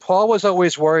 but Paul was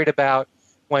always worried about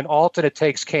when Alternate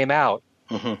Takes came out,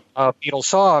 Beatles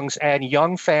songs, and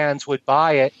young fans would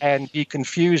buy it and be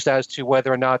confused as to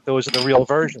whether or not those are the real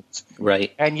versions.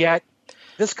 Right. And yet,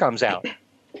 this comes out.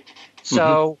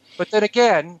 So, but then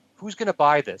again, who's going to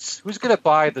buy this? Who's going to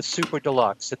buy the Super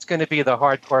Deluxe? It's going to be the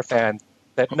hardcore fan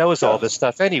that knows all this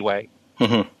stuff anyway.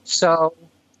 So,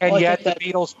 and yet the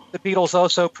Beatles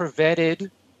also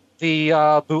prevented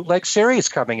the bootleg series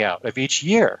coming out of each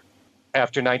year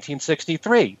after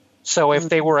 1963. So if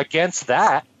they were against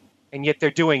that, and yet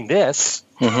they're doing this,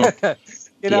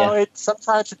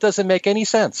 sometimes it doesn't make any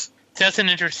sense. That's an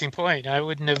interesting point. I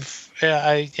wouldn't have.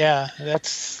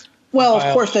 That's. Well,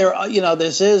 of course,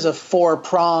 this is a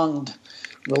 4-pronged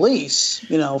release.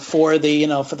 For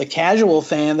the casual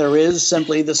fan, there is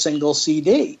simply the single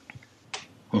CD.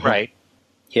 Right.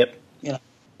 Yep.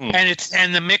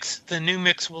 And the new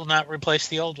mix will not replace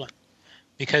the old one,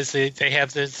 because they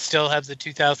still have the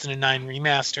 2009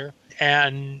 remaster,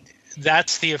 and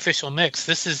that's the official mix.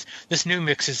 This new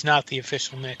mix is not the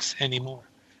official mix anymore.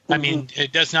 I mean,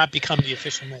 it does not become the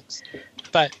official mix.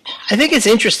 But I think it's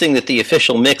interesting that the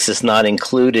official mix is not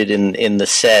included in the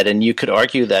set, and you could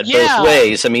argue that both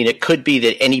ways. I mean, it could be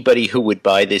that anybody who would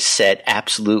buy this set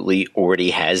absolutely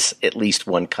already has at least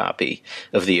one copy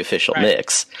of the official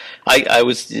mix. I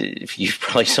was, if you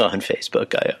probably saw on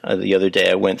Facebook, the other day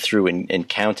I went through and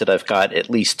counted. I've got at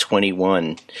least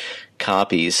 21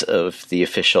 copies of the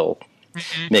official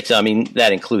mix. I mean,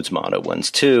 that includes mono ones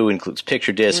too, includes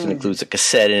picture disc, and includes a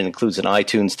cassette, and includes an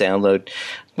iTunes download.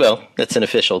 Well, that's an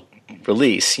official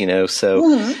release, you know. So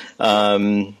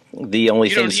the only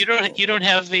thing you don't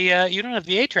have the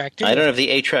 8-track, do you? I don't have the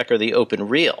 8-track or the open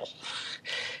reel.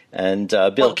 And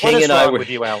Bill King what is and I wrong were. With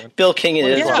you, Alan? Bill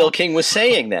King was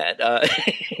saying that.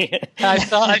 I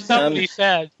saw what he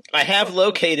said. I have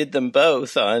located them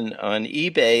both on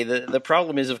eBay. The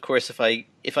problem is, of course, if I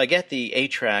get the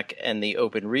 8-track and the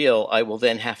open reel, I will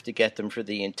then have to get them for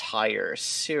the entire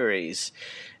series.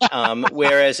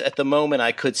 Whereas at the moment,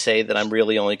 I could say that I'm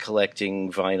really only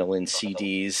collecting vinyl and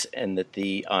CDs, and that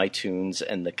the iTunes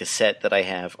and the cassette that I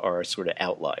have are sort of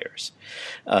outliers.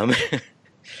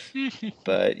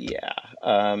 But yeah.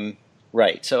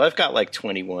 Right, so I've got like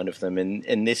 21 of them,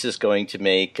 and this is going to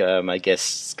make, I guess,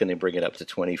 it's going to bring it up to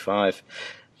 25.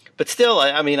 But still,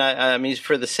 I mean,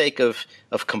 for the sake of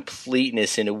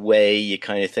completeness, in a way, you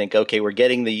kind of think, okay, we're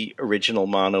getting the original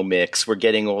mono mix, we're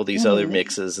getting all these other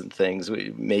mixes and things.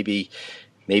 Maybe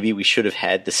we should have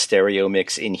had the stereo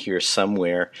mix in here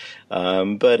somewhere,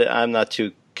 but I'm not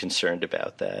too concerned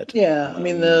about that. Yeah, I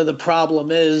mean, the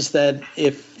problem is that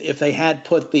if they had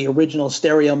put the original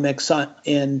stereo mix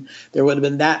in, there would have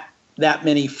been that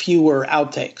many fewer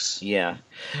outtakes. Yeah.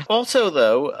 Also,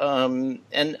 though,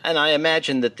 and I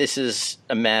imagine that this is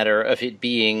a matter of it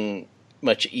being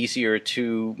much easier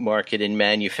to market and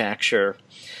manufacture,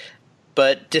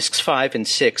 but discs 5 and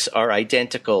 6 are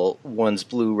identical. One's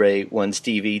Blu-ray, one's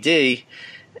DVD,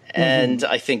 and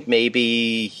I think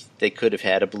maybe they could have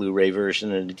had a Blu-ray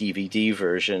version and a DVD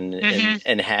version,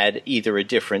 and had either a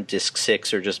different disc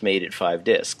 6 or just made it 5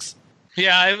 discs.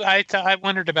 Yeah, I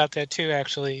wondered about that too.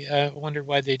 Actually, I wondered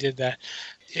why they did that.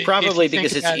 Probably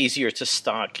because it's easier to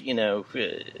stock. You know,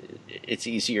 it's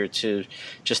easier to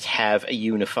just have a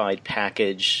unified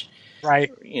package,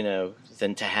 right? You know,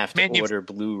 than to have to order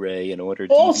Blu-ray and order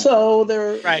DVD. Also,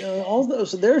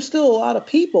 there's still a lot of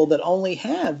people that only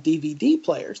have DVD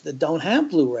players that don't have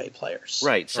Blu-ray players.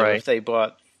 Right. So if they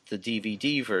bought the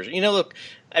DVD version, you know, look,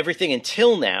 everything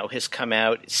until now has come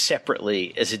out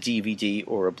separately as a DVD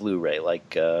or a Blu-ray,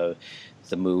 like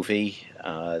the movie,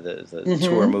 the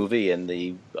tour movie, and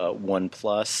the One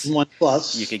Plus. One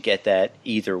Plus. You could get that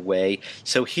either way.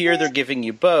 So here they're giving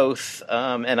you both,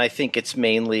 and I think it's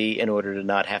mainly in order to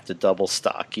not have to double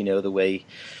stock. You know, the way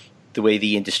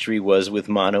the industry was with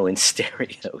mono and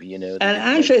stereo. You know, and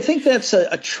actually, I think that's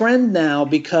a trend now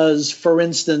because, for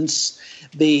instance,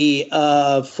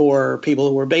 for people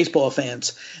who are baseball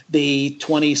fans, the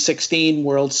 2016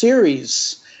 World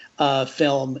Series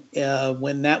film,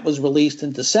 when that was released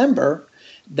in December,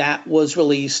 that was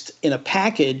released in a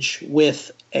package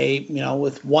with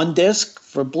with one disc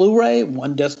for Blu-ray,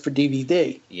 one disc for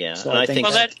DVD. Yeah, so and I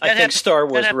think Star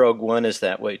Wars Rogue One is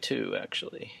that way too.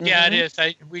 Actually, yeah, it is.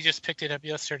 We just picked it up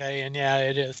yesterday, and yeah,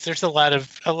 it is. There's a lot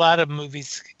of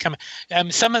movies coming.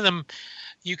 Some of them.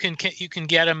 You can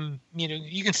get them. You know,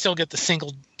 you can still get the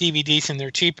single DVDs, and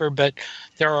they're cheaper. But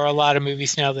there are a lot of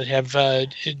movies now that have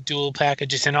dual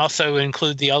packages, and also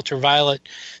include the ultraviolet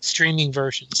streaming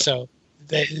version. So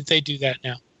they do that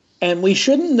now. And we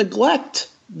shouldn't neglect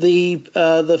the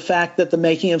fact that the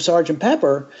making of Sgt.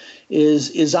 Pepper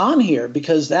is on here,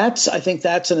 because I think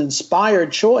that's an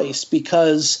inspired choice,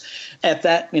 because at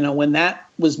that, when that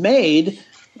was made,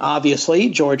 obviously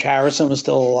George Harrison was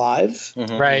still alive.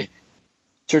 Right.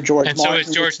 Sir George and Martin so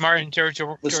is George Martin. George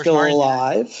still Martin.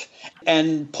 alive,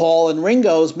 and Paul and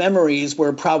Ringo's memories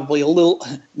were probably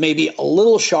maybe a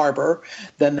little sharper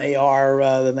than they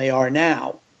are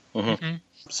now. Mm-hmm.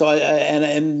 So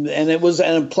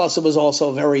and plus it was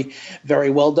also very, very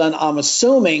well done. I'm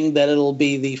assuming that it'll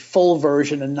be the full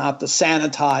version and not the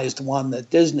sanitized one that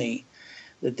Disney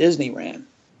ran.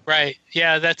 Right.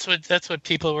 Yeah, that's what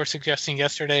people were suggesting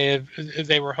yesterday.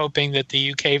 They were hoping that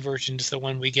the UK version is the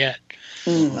one we get.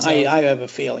 I have a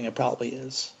feeling it probably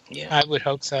is. Yeah, I would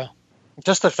hope so.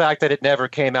 Just the fact that it never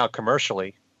came out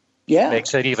commercially,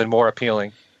 makes it even more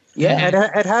appealing. Yeah, and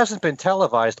it hasn't been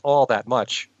televised all that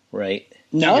much, right?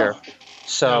 No. Here.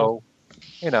 So,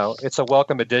 it's a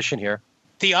welcome addition here.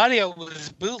 The audio was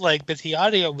bootlegged, but the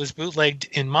audio was bootlegged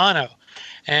in mono.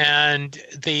 And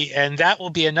that will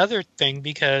be another thing,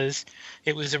 because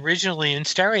it was originally in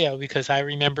stereo, because I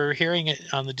remember hearing it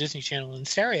on the Disney Channel in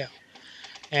stereo.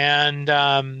 And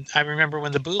I remember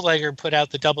when the bootlegger put out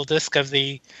the double disc of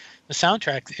the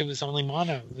soundtrack, it was only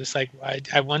mono. It was like,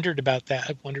 I wondered about that.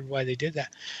 I wondered why they did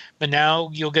that. But now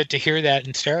you'll get to hear that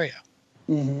in stereo.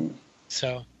 Mm-hmm.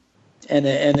 So, and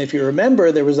if you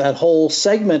remember, there was that whole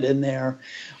segment in there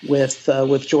with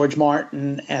George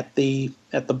Martin at the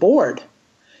board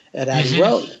at Abbey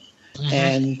Road,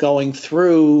 and going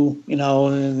through,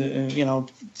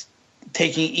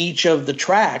 taking each of the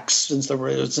tracks, since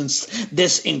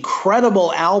this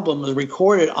incredible album was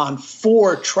recorded on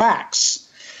 4 tracks,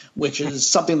 which is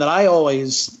something that I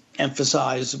always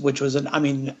emphasize, which was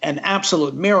an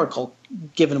absolute miracle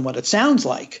given what it sounds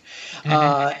like.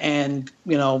 And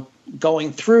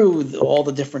going through all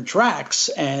the different tracks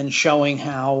and showing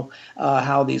how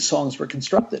these songs were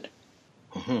constructed.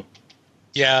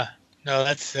 Yeah, no,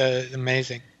 that's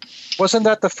amazing. Wasn't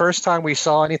that the first time we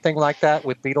saw anything like that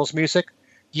with Beatles music?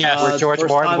 Yeah, where George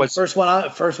Martin was first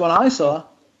one I saw.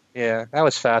 Yeah, that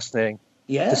was fascinating.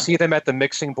 Yeah, to see them at the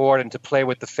mixing board and to play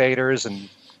with the faders and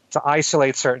to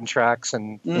isolate certain tracks,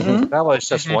 and that was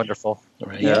just wonderful.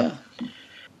 Right.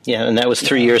 Yeah, and that was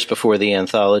 3 years before the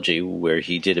anthology, where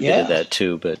he did a bit of that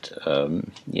too. But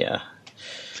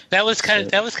that was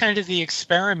kind of the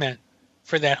experiment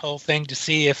for that whole thing, to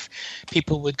see if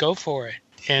people would go for it,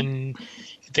 and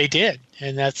they did,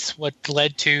 and that's what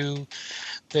led to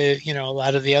a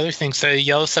lot of the other things. The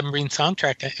Yellow Submarine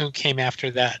soundtrack came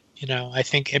after that. I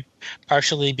think it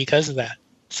partially because of that.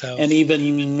 So and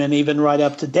even right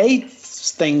up to date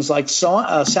things like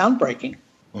sound breaking.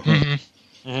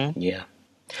 Yeah.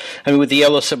 I mean, with the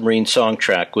Yellow Submarine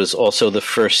soundtrack was also the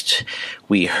first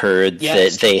we heard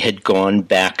that they had gone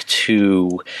back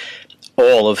to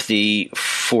all of the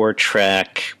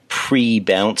 4-track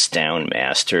pre-bounce down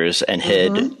masters and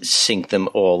had synced them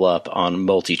all up on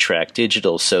multi-track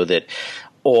digital, so that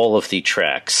all of the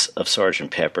tracks of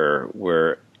Sgt. Pepper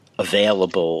were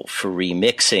available for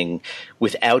remixing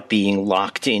without being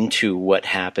locked into what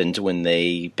happened when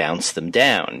they bounced them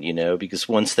down, because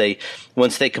once they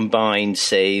combined,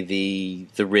 say, the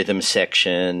rhythm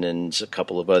section and a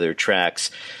couple of other tracks,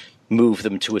 move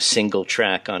them to a single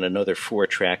track on another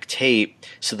 4-track tape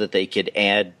so that they could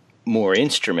add more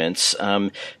instruments,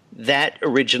 that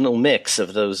original mix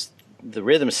of the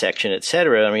rhythm section,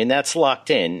 etc., that's locked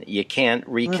in. You can't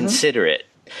reconsider it.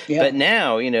 Yeah. But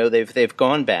now, they've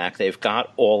gone back. They've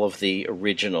got all of the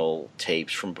original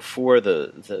tapes from before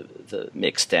the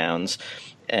mix downs,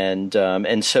 and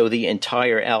so the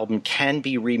entire album can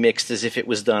be remixed as if it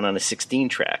was done on a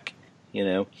 16-track.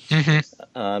 And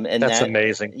that's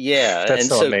amazing. Yeah, that's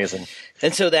so amazing.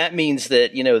 And so that means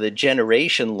that the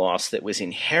generation loss that was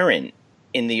inherent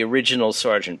in the original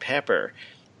Sgt. Pepper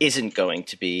isn't going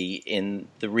to be in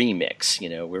the remix.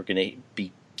 We're going to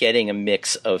be getting a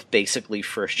mix of basically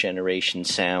first-generation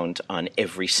sound on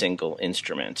every single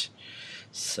instrument.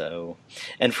 So,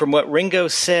 and from what Ringo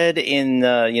said in,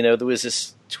 there was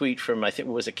this tweet from, I think,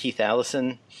 was it Keith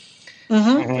Allison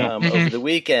over the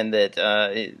weekend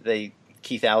that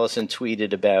Keith Allison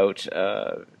tweeted about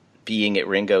being at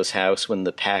Ringo's house when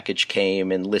the package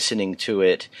came and listening to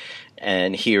it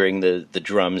and hearing the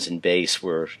drums and bass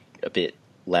were a bit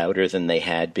louder than they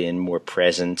had been, more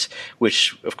present,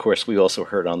 which of course we also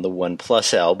heard on the One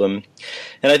Plus album.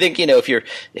 And I think, if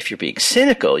you're being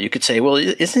cynical, you could say, well,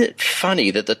 isn't it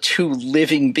funny that the 2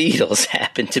 living Beatles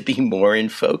happen to be more in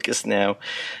focus now?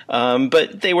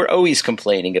 But they were always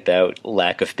complaining about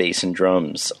lack of bass and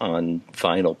drums on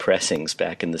vinyl pressings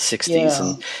back in the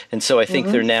 60s. And so I think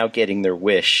they're now getting their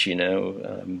wish,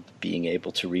 being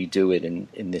able to redo it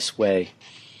in this way.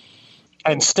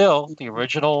 And still, the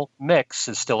original mix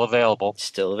is still available.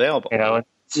 Still available.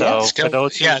 So still, for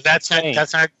those that's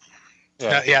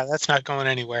not going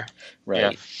anywhere.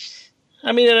 Right.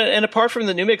 Yeah. And apart from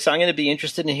the new mix, I'm going to be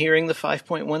interested in hearing the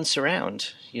 5.1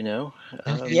 surround.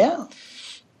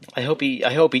 I hope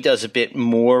he does a bit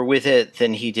more with it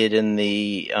than he did in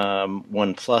the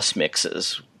One Plus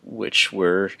mixes, which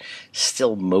were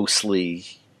still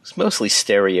mostly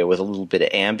stereo with a little bit of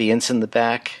ambience in the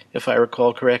back, if I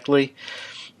recall correctly.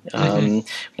 I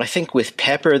think with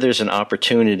Pepper, there's an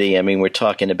opportunity. We're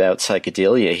talking about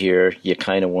psychedelia here. You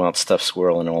kind of want stuff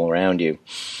swirling all around you.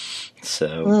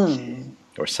 So,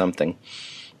 or something.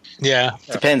 Yeah.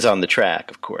 Depends on the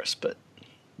track, of course, but,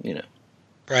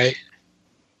 Right.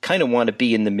 Kind of want to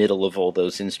be in the middle of all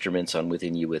those instruments on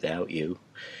Within You, Without You.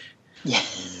 Yeah.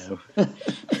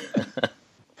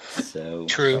 So.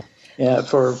 True. Yeah,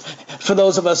 for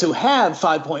those of us who have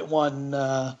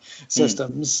 5.1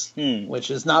 systems, which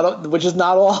is not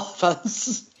all of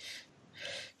us.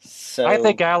 So I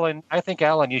think Alan,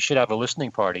 you should have a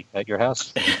listening party at your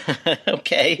house.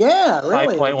 Okay. Yeah,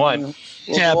 really.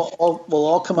 5.1. We'll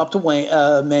all come up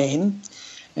to Maine,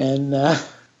 and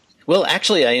Well,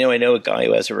 actually, I know a guy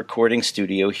who has a recording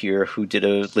studio here who did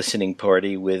a listening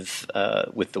party with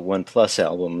the OnePlus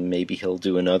album. Maybe he'll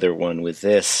do another one with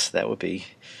this. That would be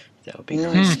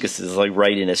nice because it's like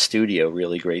right in a studio.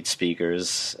 Really great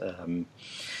speakers,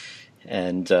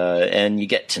 and you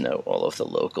get to know all of the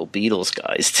local Beatles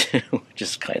guys too, which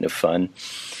is kind of fun.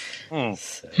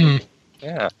 So,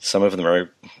 Yeah, some of them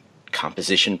are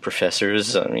composition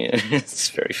professors. I mean, it's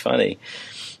very funny.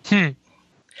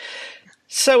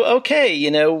 So, okay,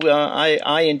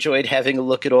 I enjoyed having a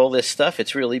look at all this stuff.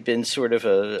 It's really been sort of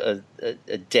a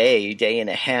day and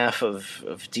a half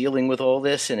of dealing with all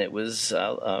this, and it was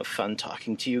fun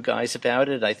talking to you guys about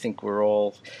it. I think we're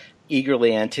all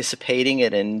eagerly anticipating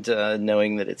it and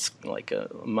knowing that it's like a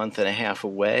month and a half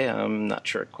away. I'm not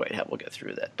sure quite how we'll get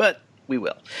through that, but we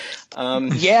will.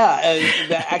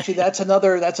 Actually, that's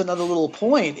another little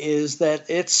point, is that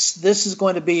this is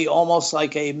going to be almost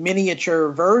like a miniature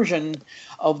version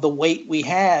of the wait we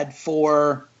had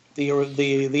for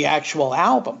the actual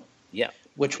album. Yeah,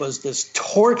 which was this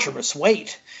torturous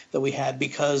wait that we had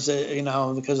because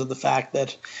of the fact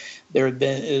that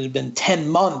it had been 10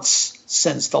 months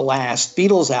since the last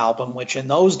Beatles album, which in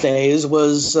those days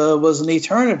was an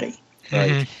eternity.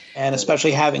 right. And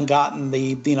especially having gotten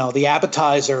the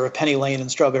appetizer of Penny Lane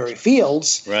and Strawberry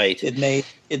Fields, Right. it made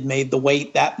the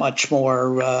wait that much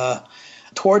more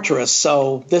torturous.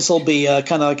 So this will be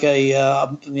kind of like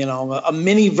a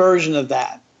mini version of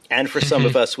that. And for some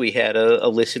of us, we had a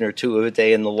listen or two of A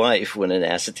Day in the Life when an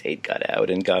acetate got out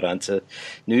and got onto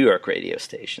New York radio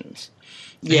stations.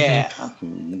 Yeah.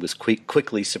 It was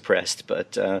quickly suppressed,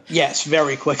 but Yes,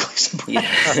 very quickly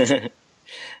suppressed. yeah.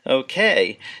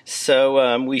 Okay,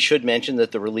 so we should mention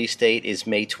that the release date is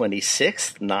May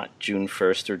 26th, not June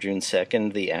 1st or June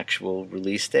 2nd, the actual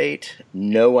release date.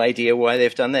 No idea why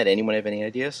they've done that. Anyone have any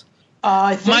ideas?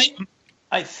 I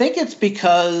think it's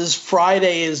because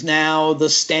Friday is now the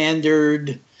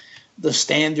standard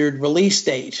release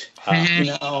date.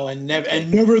 And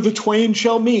never the twain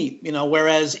shall meet.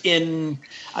 Whereas in,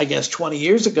 I guess, 20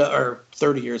 years ago or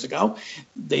 30 years ago,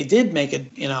 they did make it,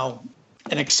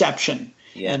 an exception.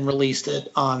 Yeah. And released it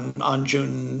on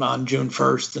June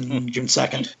 1st and June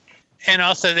 2nd. And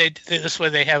also, this way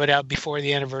they have it out before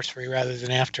the anniversary rather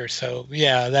than after. So,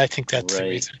 yeah, I think that's the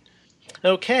reason.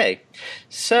 Okay,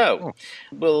 so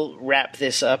we'll wrap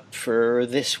this up for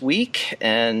this week,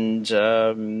 and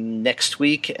next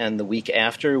week and the week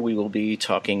after we will be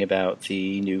talking about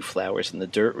the new Flowers in the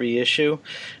Dirt reissue.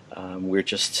 We're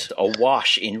just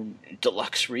awash in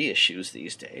deluxe reissues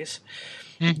these days.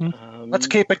 Mm-hmm. Let's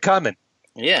keep it coming.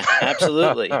 Yeah,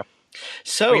 absolutely.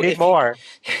 So we need more.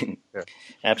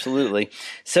 Absolutely.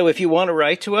 So if you want to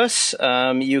write to us,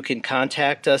 you can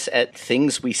contact us at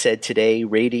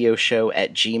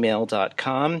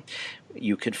thingswesaidtodayradioshow@gmail.com.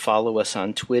 You can follow us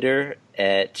on Twitter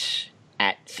at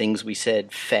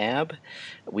thingswesaidfab.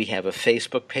 We have a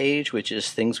Facebook page, which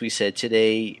is Things We Said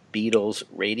Today Beatles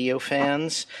Radio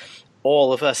Fans.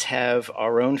 All of us have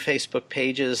our own Facebook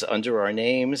pages under our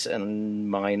names,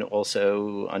 and mine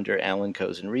also under Alan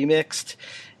Cozen Remixed.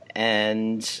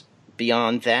 And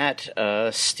beyond that,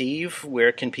 Steve,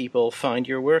 where can people find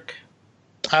your work?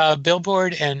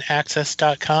 Billboard and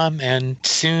Access.com, and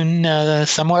soon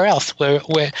somewhere else where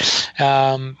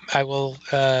I will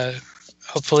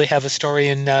hopefully have a story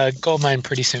in Goldmine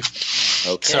pretty soon.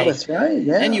 Okay. So, that's right,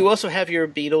 yeah. And you also have your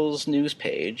Beatles news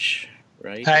page,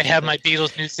 right? I have my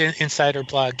Beatles News Insider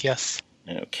blog, yes.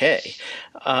 Okay.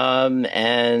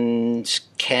 And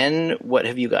Ken, what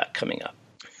have you got coming up?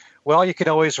 Well, you can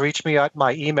always reach me at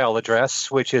my email address,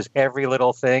 which is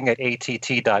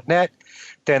everylittlething@att.net.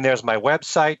 Then there's my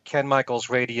website,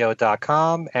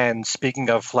 kenmichaelsradio.com. And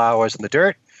speaking of Flowers in the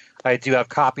Dirt, I do have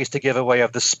copies to give away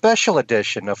of the special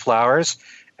edition of Flowers.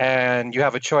 And you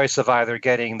have a choice of either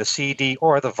getting the CD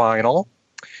or the vinyl.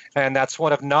 And that's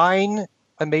one of 9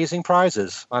 amazing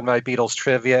prizes on my Beatles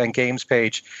trivia and games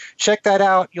page. Check that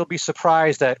out. You'll be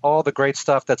surprised at all the great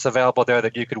stuff that's available there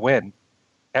that you could win.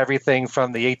 Everything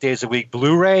from the 8 Days a Week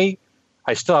Blu-ray.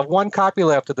 I still have 1 copy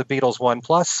left of the Beatles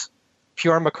OnePlus.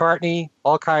 Pure McCartney,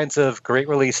 all kinds of great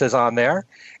releases on there.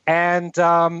 And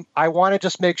I want to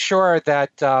just make sure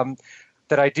that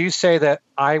that I do say that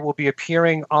I will be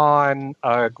appearing on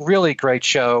a really great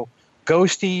show,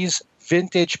 Ghostie's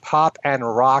Vintage Pop and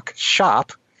Rock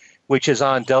Shop, which is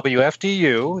on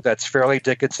WFDU, that's Fairleigh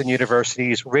Dickinson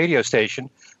University's radio station,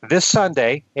 this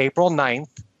Sunday, April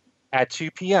 9th at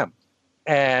 2 p.m.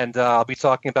 and I'll be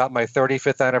talking about my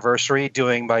 35th anniversary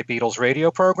doing my Beatles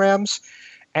radio programs.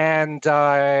 And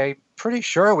I'm pretty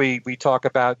sure we talk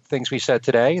about things we said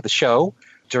today, the show,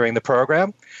 during the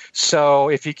program. So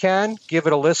if you can, give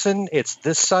it a listen. It's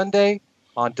this Sunday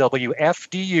on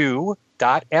WFDU.FM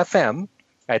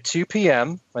at 2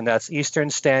 p.m., and that's Eastern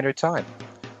Standard Time.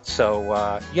 So,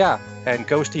 and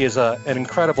Ghosty is an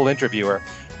incredible interviewer.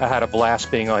 I had a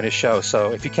blast being on his show,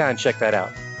 so if you can, check that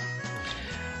out.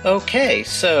 Okay,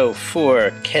 so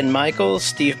for Ken Michaels,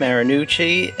 Steve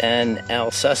Marinucci, and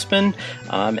Al Sussman,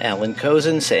 I'm Alan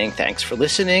Kozin saying thanks for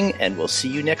listening, and we'll see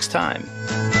you next time.